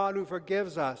 the God who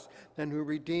forgives us, and who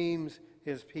redeems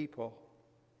His people.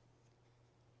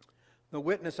 The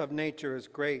witness of nature is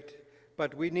great,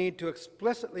 but we need to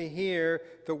explicitly hear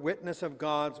the witness of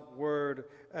God's Word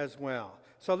as well.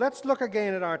 So let's look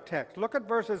again at our text. Look at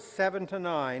verses 7 to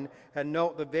 9 and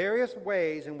note the various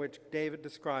ways in which David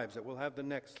describes it. We'll have the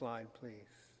next slide, please.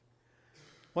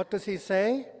 What does he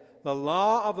say? The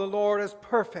law of the Lord is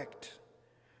perfect,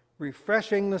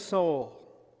 refreshing the soul.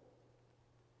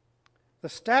 The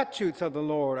statutes of the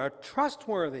Lord are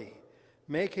trustworthy,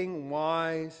 making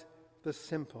wise the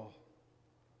simple.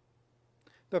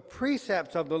 The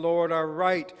precepts of the Lord are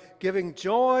right, giving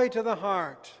joy to the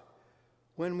heart.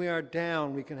 When we are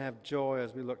down, we can have joy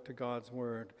as we look to God's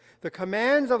Word. The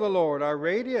commands of the Lord are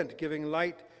radiant, giving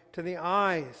light to the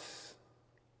eyes.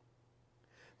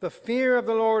 The fear of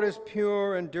the Lord is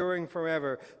pure, enduring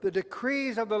forever. The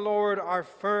decrees of the Lord are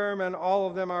firm, and all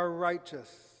of them are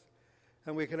righteous.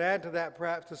 And we could add to that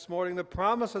perhaps this morning the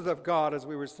promises of God, as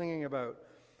we were singing about,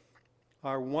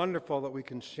 are wonderful, that we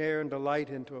can share and delight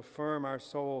in to affirm our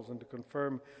souls and to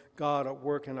confirm God at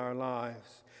work in our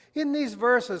lives. In these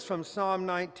verses from Psalm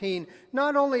 19,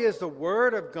 not only is the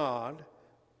Word of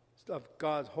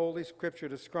God's Holy Scripture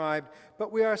described,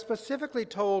 but we are specifically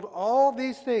told all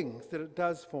these things that it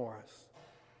does for us.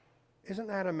 Isn't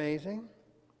that amazing?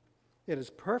 It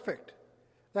is perfect.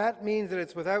 That means that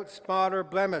it's without spot or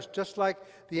blemish, just like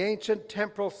the ancient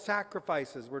temporal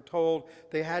sacrifices were told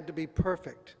they had to be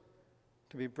perfect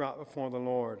to be brought before the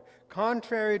Lord.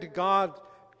 Contrary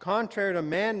to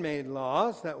man-made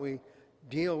laws that we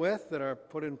deal with, that are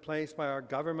put in place by our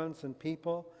governments and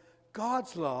people,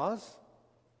 God's laws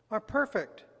are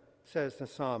perfect, says the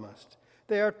psalmist.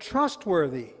 They are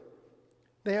trustworthy.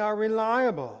 They are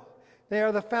reliable. They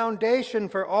are the foundation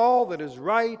for all that is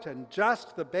right and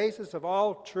just, the basis of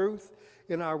all truth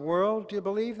in our world. Do you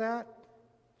believe that?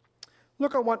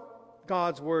 Look at what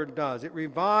God's Word does. It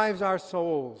revives our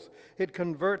souls. It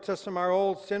converts us from our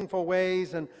old sinful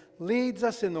ways and leads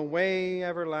us in the way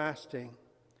everlasting.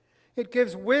 It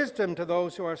gives wisdom to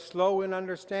those who are slow in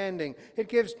understanding. It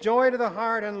gives joy to the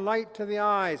heart and light to the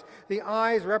eyes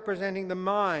representing the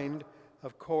mind,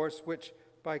 of course, which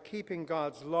by keeping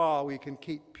God's law we can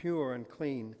keep pure and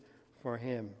clean for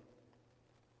Him.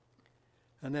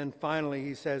 And then finally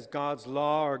he says God's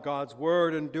law or God's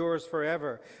Word endures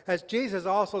forever. As Jesus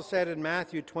also said in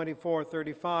Matthew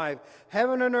 24:35,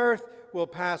 heaven and earth will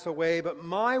pass away, but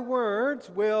my words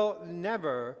will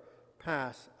never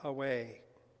pass away.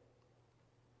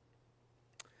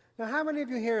 Now, how many of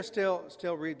you here still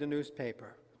read the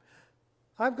newspaper?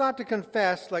 I've got to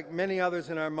confess, like many others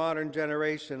in our modern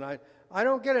generation, I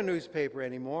don't get a newspaper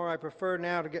anymore. I prefer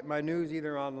now to get my news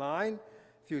either online,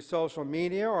 through social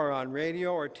media, or on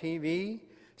radio or TV.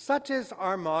 Such is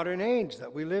our modern age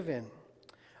that we live in.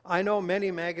 I know many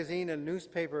magazine and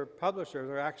newspaper publishers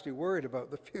are actually worried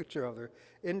about the future of their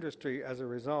industry as a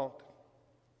result.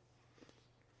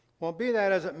 Well, be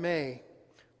that as it may,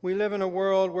 we live in a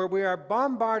world where we are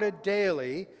bombarded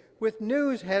daily with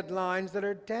news headlines that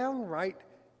are downright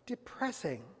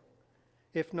depressing,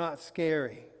 if not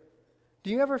scary. Do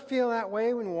you ever feel that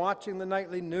way when watching the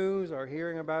nightly news or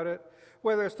hearing about it?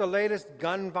 Whether it's the latest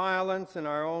gun violence in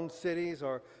our own cities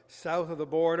or south of the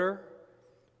border,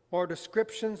 or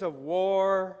descriptions of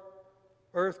war,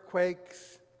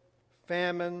 earthquakes,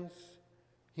 famines,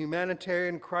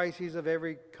 humanitarian crises of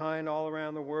every kind all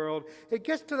around the world. It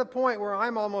gets to the point where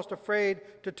I'm almost afraid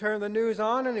to turn the news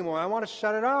on anymore. I want to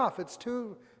shut it off. It's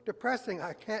too depressing.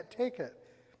 I can't take it.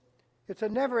 It's a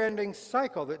never-ending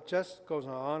cycle that just goes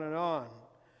on.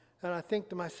 And I think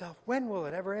to myself, when will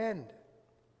it ever end?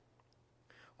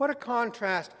 What a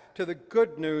contrast to the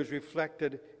good news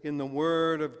reflected in the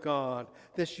Word of God,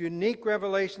 this unique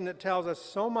revelation that tells us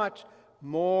so much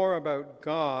more about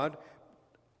God,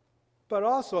 but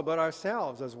also about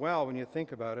ourselves as well when you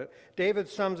think about it. David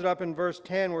sums it up in verse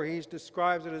 10 where he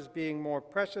describes it as being more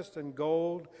precious than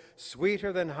gold,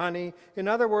 sweeter than honey. In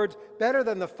other words, better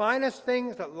than the finest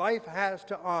things that life has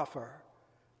to offer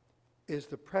is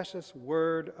the precious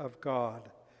Word of God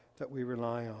that we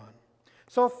rely on.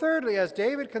 So thirdly, as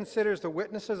David considers the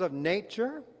witnesses of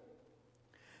nature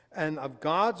and of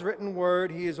God's written word,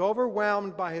 he is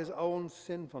overwhelmed by his own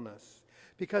sinfulness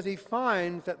because he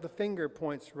finds that the finger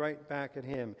points right back at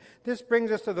him. This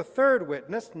brings us to the third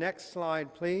witness. Next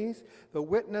slide, please. The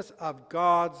witness of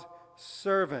God's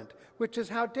servant, which is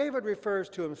how David refers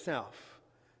to himself.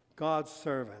 God's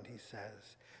servant, he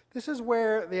says. This is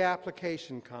where the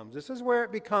application comes. This is where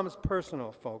it becomes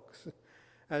personal, folks,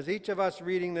 as each of us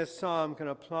reading this psalm can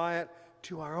apply it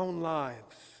to our own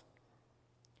lives.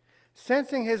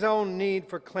 Sensing his own need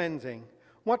for cleansing,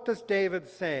 what does David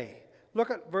say? Look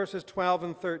at verses 12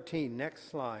 and 13. Next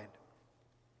slide.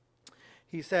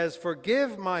 He says,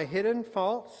 "Forgive my hidden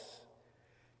faults.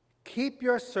 Keep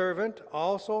your servant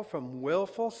also from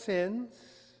willful sins.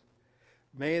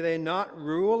 May they not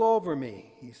rule over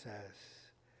me," he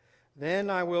says. "Then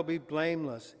I will be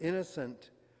blameless,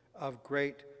 innocent of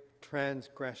great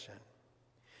transgression."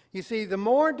 You see, the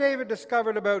more David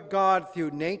discovered about God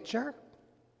through nature,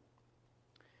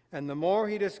 and the more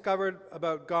he discovered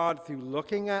about God through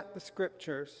looking at the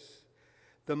Scriptures,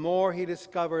 the more he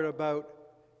discovered about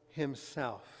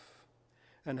himself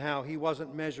and how he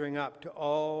wasn't measuring up to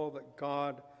all that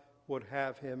God would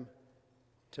have him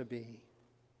to be.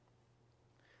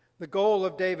 The goal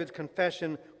of David's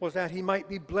confession was that he might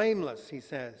be blameless, he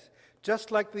says,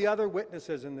 just like the other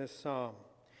witnesses in this psalm.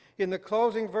 In the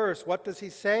closing verse, what does he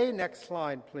say? Next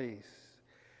slide, please.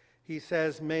 He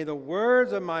says, "May the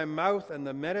words of my mouth and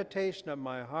the meditation of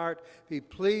my heart be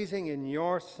pleasing in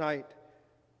your sight,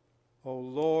 O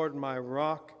Lord, my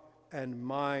rock and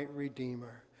my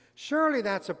redeemer." Surely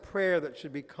that's a prayer that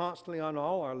should be constantly on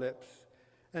all our lips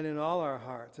and in all our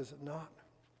hearts, is it not?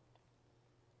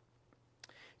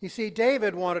 You see,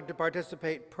 David wanted to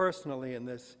participate personally in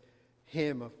this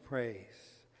hymn of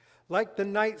praise. Like the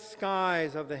night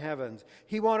skies of the heavens,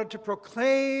 he wanted to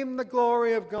proclaim the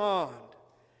glory of God.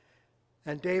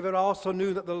 And David also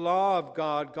knew that the law of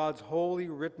God, God's holy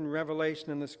written revelation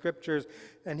in the Scriptures,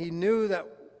 and he knew that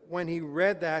when he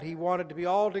read that, he wanted to be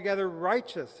altogether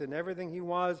righteous in everything he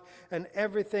was and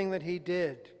everything that he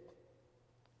did.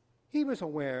 He was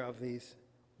aware of these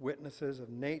witnesses of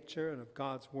nature and of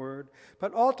God's word,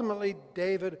 but ultimately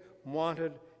David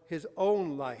wanted his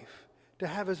own life, to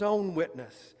have his own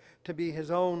witness, to be his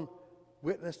own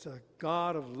witness to the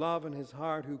God of love in his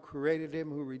heart, who created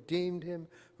him, who redeemed him,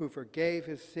 who forgave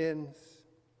his sins.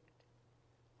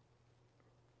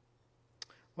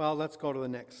 Well, let's go to the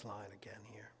next slide again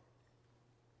here.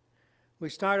 We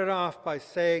started off by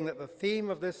saying that the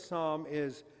theme of this psalm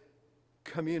is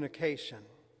communication.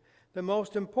 The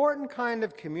most important kind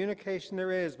of communication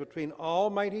there is between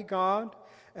Almighty God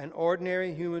and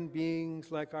ordinary human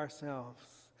beings like ourselves.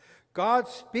 God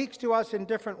speaks to us in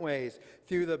different ways.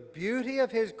 Through the beauty of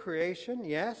his creation,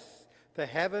 yes, the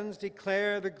heavens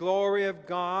declare the glory of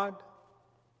God.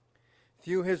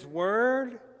 Through his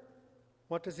word,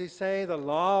 what does he say? The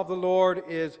law of the Lord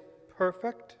is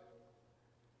perfect.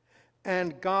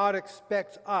 And God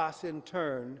expects us in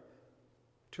turn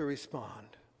to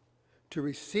respond, to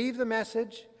receive the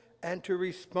message and to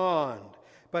respond.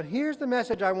 But here's the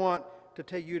message I want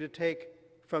you to take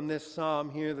from this psalm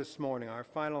here this morning, our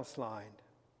final slide.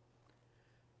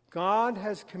 God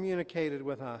has communicated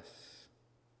with us.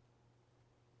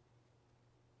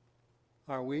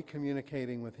 Are we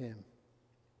communicating with him?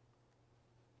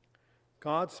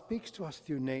 God speaks to us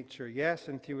through nature, yes,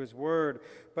 and through his word,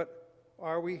 but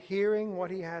are we hearing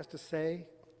what he has to say?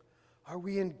 Are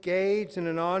we engaged in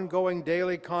an ongoing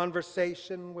daily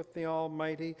conversation with the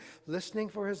Almighty, listening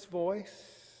for his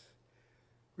voice?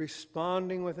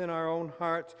 Responding within our own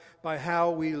hearts by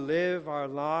how we live our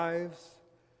lives,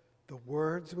 the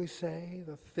words we say,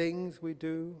 the things we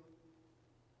do.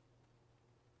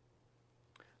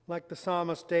 Like the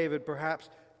psalmist David, perhaps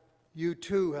you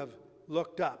too have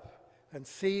looked up and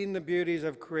seen the beauties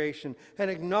of creation and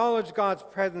acknowledged God's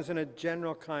presence in a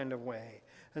general kind of way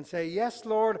and say, "Yes,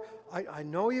 Lord, I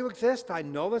know you exist. I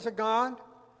know there's a God."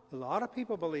 A lot of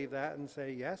people believe that and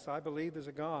say, "Yes, I believe there's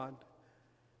a God."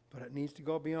 But it needs to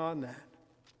go beyond that.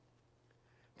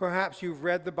 Perhaps you've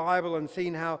read the Bible and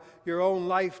seen how your own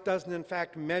life doesn't in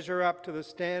fact measure up to the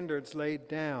standards laid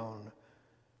down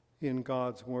in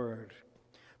God's Word.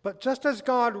 But just as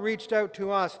God reached out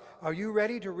to us, are you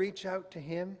ready to reach out to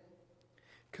Him?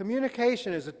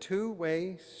 Communication is a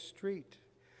two-way street.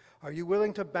 Are you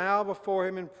willing to bow before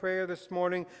Him in prayer this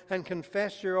morning and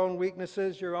confess your own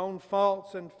weaknesses, your own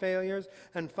faults and failures,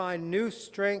 and find new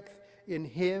strength in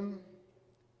Him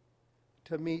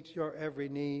to meet your every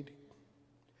need?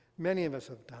 Many of us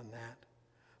have done that.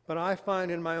 But I find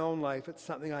in my own life it's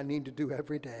something I need to do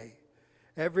every day.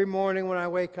 Every morning when I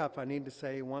wake up, I need to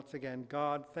say once again,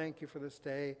 God, thank you for this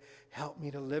day. Help me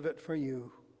to live it for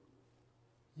you.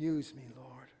 Use me,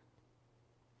 Lord.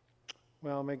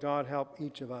 Well, may God help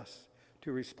each of us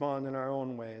to respond in our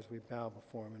own way as we bow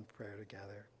before Him in prayer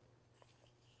together.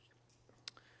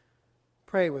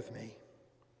 Pray with me.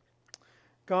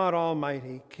 God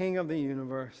Almighty, King of the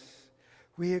universe,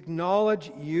 we acknowledge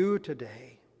you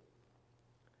today.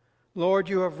 Lord,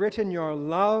 you have written your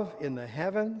love in the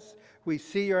heavens. We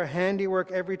see your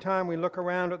handiwork every time we look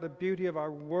around at the beauty of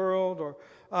our world or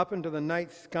up into the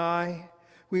night sky.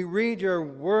 We read your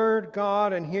word,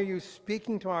 God, and hear you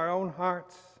speaking to our own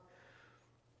hearts.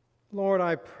 Lord,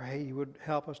 I pray you would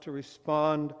help us to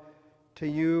respond to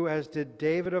you as did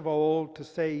David of old, to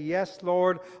say, yes,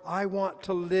 Lord, I want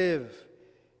to live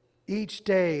each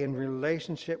day in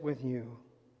relationship with you.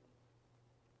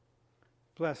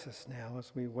 Bless us now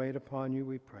as we wait upon you,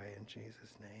 we pray in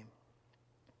Jesus' name.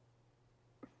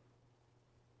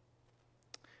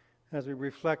 As we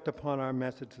reflect upon our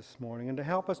message this morning, and to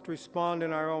help us to respond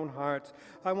in our own hearts,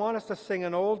 I want us to sing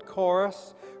an old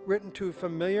chorus written to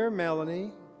familiar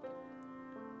melody.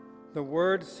 The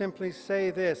words simply say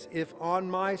this: if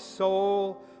on my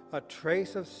soul a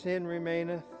trace of sin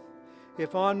remaineth,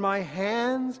 if on my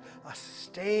hands a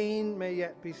stain may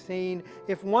yet be seen,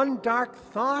 if one dark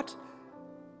thought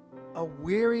a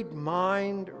wearied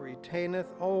mind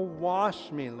retaineth, oh, wash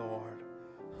me, Lord,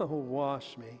 oh,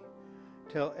 wash me,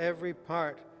 till every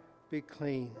part be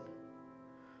clean.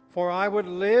 For I would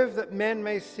live that men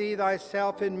may see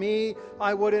thyself in me.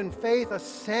 I would in faith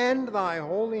ascend thy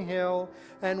holy hill,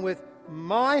 and with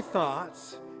my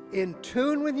thoughts in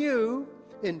tune with you,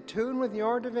 in tune with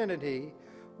your divinity,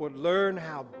 would learn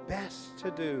how best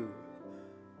to do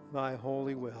thy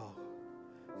holy will.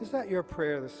 Is that your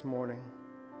prayer this morning?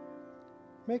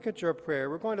 Make it your prayer.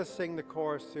 We're going to sing the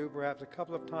chorus through perhaps a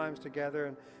couple of times together,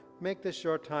 and make this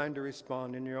your time to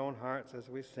respond in your own hearts as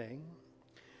we sing.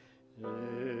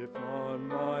 If on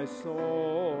my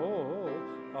soul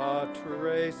a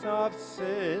trace of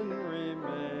sin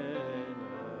remaineth,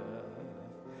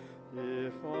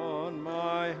 if on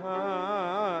my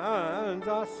hands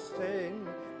a stain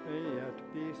may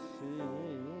yet be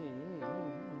seen,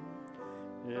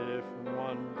 if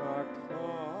one dark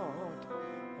thought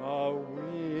a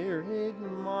wearied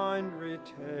mind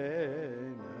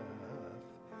retaineth,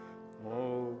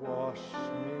 oh, wash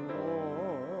me,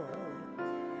 Lord.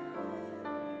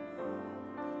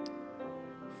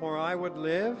 For I would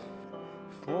live,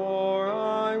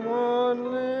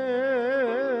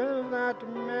 that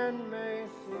men may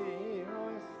see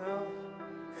myself.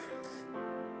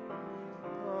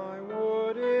 I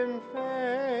would in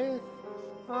faith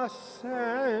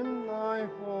ascend thy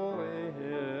holy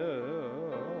hill,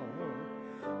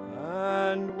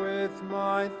 and with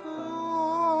my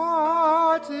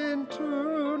thoughts in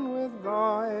tune with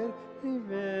thy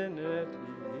divinity,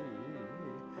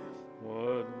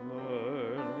 would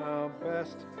learn how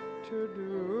best to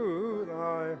do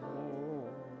thy will.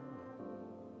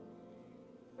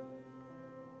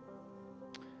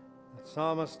 The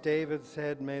psalmist David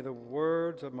said, may the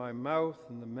words of my mouth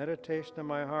and the meditation of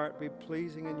my heart be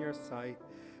pleasing in your sight.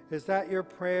 Is that your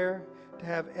prayer? To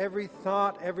have every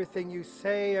thought, everything you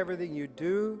say, everything you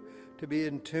do, to be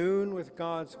in tune with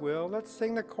God's will? Let's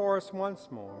sing the chorus once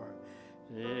more.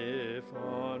 If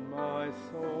on my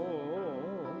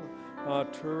soul a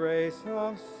trace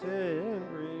of sin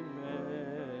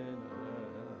remaineth,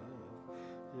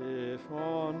 if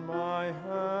on my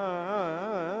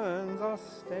hands a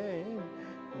stain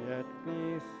yet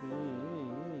be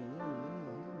seen,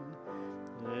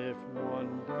 if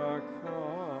one dark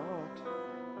thought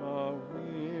a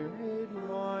wearied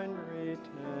mind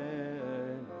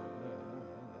retaineth,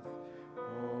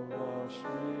 oh, wash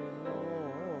me,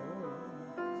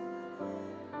 Lord,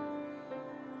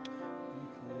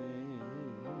 clean.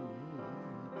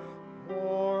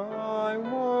 For I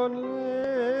would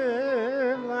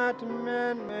live that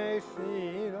men may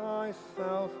see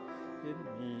thyself in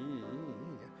me.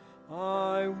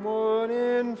 I would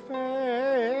in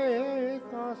faith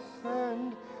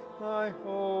ascend thy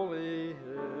holy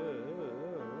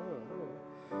hill,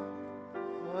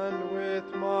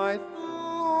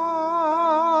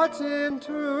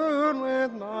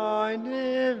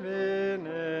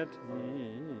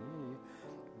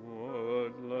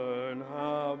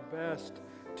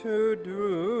 to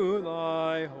do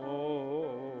thy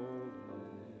holy.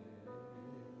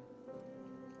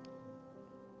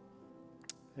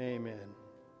 Amen.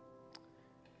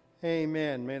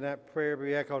 Amen. May that prayer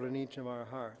be echoed in each of our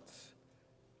hearts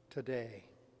today.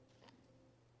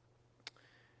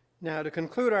 Now, to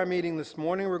conclude our meeting this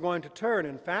morning, we're going to turn,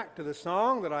 in fact, to the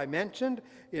song that I mentioned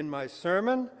in my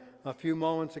sermon a few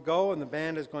moments ago, and the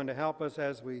band is going to help us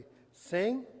as we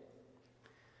sing.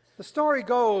 The story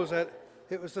goes that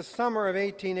it was the summer of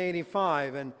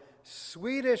 1885, and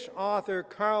Swedish author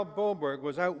Karl Boberg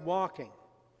was out walking,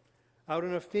 out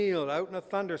in a field, out in a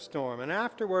thunderstorm, and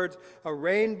afterwards a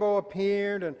rainbow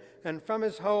appeared, and from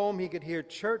his home he could hear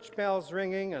church bells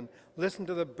ringing and listen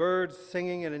to the birds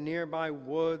singing in a nearby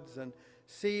woods and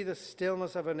see the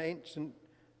stillness of an ancient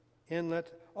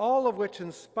inlet, all of which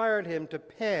inspired him to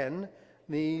pen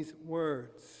these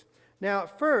words. Now,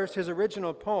 at first, his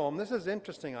original poem, this is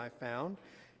interesting, I found,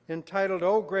 entitled,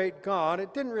 "O Great God,"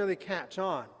 it didn't really catch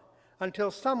on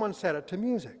until someone set it to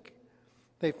music.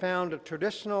 They found a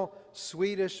traditional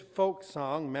Swedish folk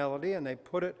song melody, and they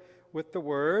put it with the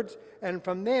words, and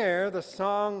from there, the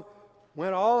song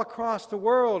went all across the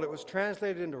world. It was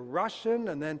translated into Russian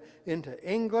and then into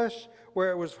English,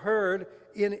 where it was heard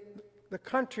in the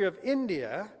country of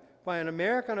India by an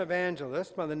American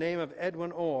evangelist by the name of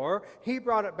Edwin Orr. He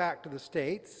brought it back to the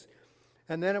States,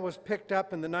 and then it was picked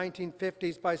up in the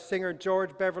 1950s by singer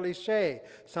George Beverly Shea.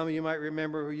 Some of you might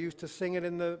remember who used to sing it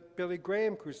in the Billy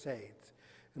Graham Crusades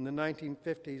in the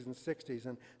 1950s and 60s.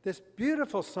 And this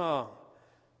beautiful song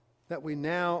that we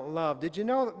now love. Did you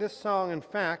know that this song, in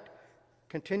fact,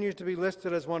 continues to be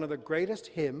listed as one of the greatest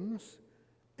hymns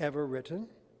ever written?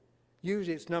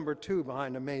 Usually it's number 2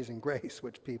 behind Amazing Grace,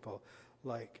 which people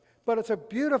like. But it's a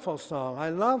beautiful song. I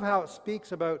love how it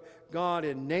speaks about God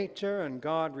in nature and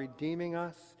God redeeming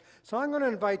us. So I'm going to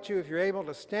invite you, if you're able,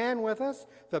 to stand with us.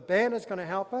 The band is going to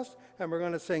help us, and we're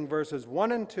going to sing verses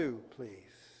 1 and 2, please.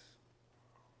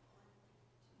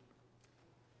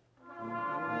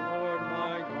 Lord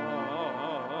my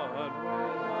God,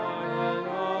 when I in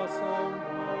awesome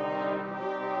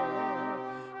wonder,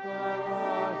 when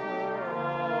I hear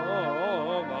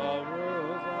all the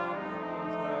rules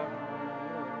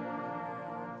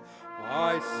and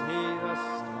I see the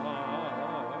stars,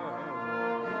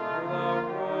 the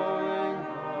rolling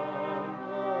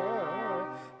thunder,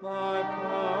 my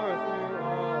power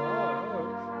throughout the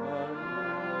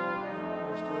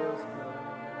universe display.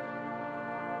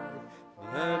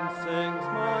 Then sings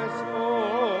my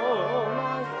soul,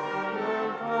 my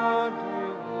spirit, God to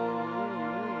thee.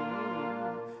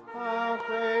 How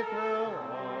great thou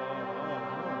art,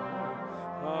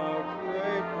 how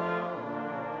great thou art.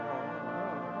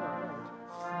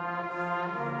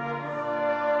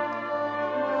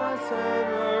 My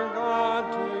Savior, God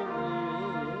to thee.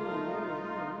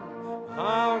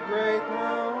 How great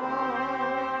thou art,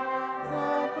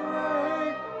 how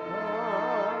great thou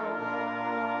art.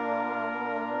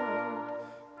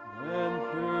 When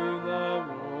through the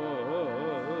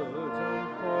woods and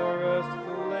forest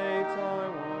glades I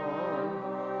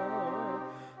wander,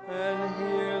 and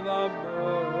hear the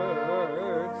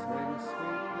birds sing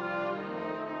sweetly in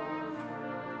the tree.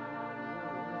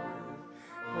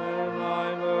 When I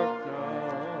look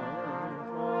down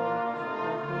from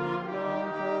the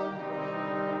mountain grandeur,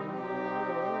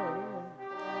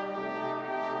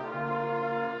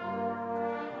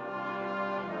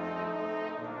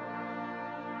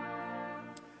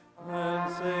 then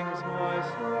sings my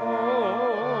soul,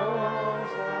 my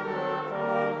Savior,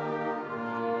 God to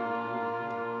thee.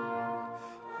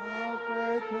 How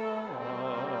great thou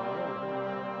art,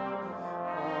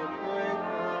 how great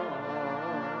thou art.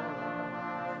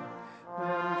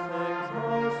 Then sings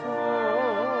my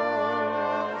soul,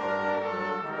 my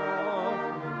Savior, God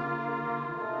to thee.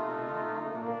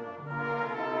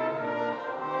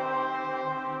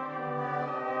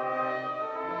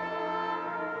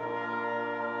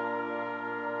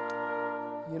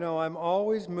 You know, I'm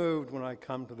always moved when I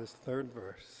come to this third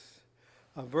verse,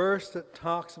 a verse that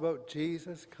talks about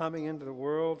Jesus coming into the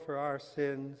world for our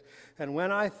sins. And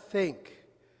when I think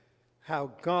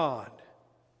how God,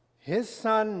 his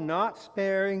Son not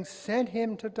sparing, sent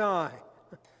him to die,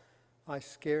 I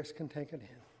scarce can take it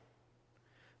in.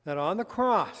 That on the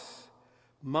cross,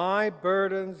 my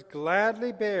burdens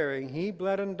gladly bearing, he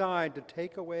bled and died to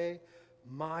take away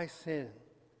my sin.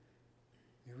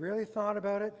 You really thought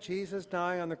about it? Jesus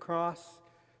dying on the cross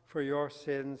for your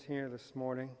sins here this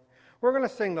morning. We're going to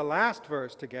sing the last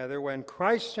verse together, "When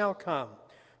Christ shall come,"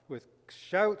 with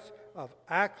shouts of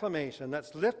acclamation.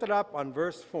 That's lifted up on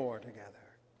verse 4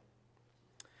 together.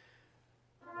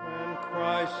 When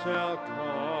Christ shall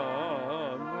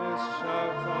come with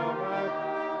shouts of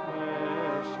acclamation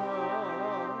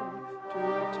to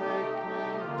take me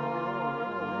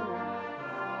home.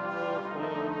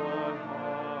 Open my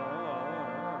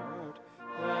heart,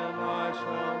 then I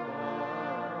shall know.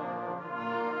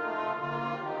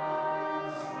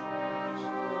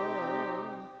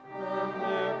 And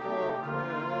there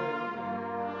proclaim.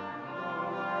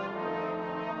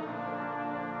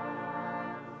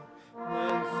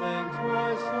 Then sings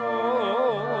my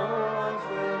soul, I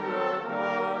sing your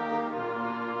God.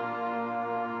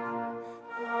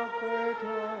 How great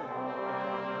thou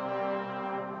art,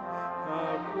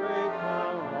 how great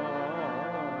thou art.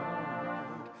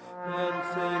 Then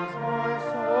sings my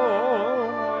soul,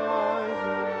 I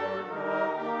sing your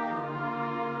God.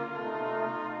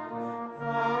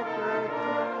 How great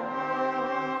thou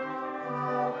art,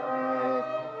 how great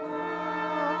thou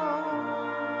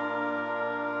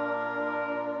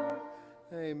art.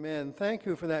 Amen. Thank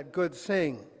you for that good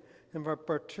sing and for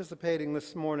participating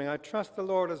this morning. I trust the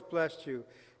Lord has blessed you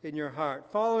in your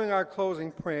heart. Following our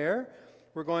closing prayer,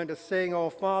 we're going to sing, "O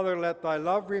Father, let thy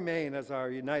love remain," as our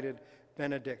united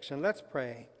benediction. Let's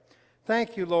pray.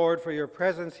 Thank you, Lord, for your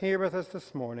presence here with us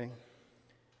this morning.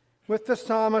 With the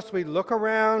psalmist, we look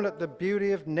around at the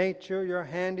beauty of nature, your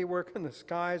handiwork in the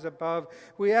skies above.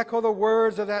 We echo the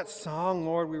words of that song,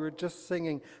 Lord, we were just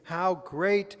singing, "How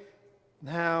great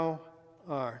thou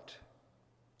art."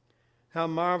 How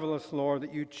marvelous, Lord,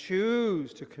 that you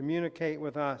choose to communicate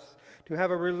with us, to have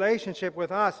a relationship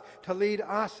with us, to lead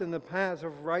us in the paths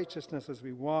of righteousness as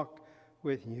we walk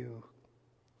with you.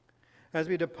 As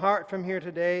we depart from here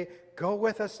today, go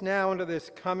with us now into this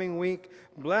coming week.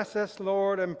 Bless us,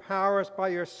 Lord, empower us by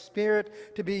your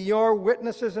Spirit to be your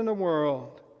witnesses in the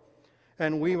world.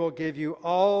 And we will give you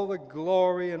all the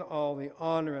glory and all the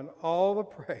honor and all the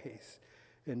praise.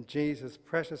 In Jesus'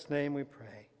 precious name we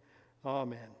pray.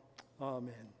 Amen.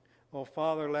 Amen. O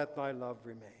Father, let thy love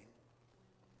remain.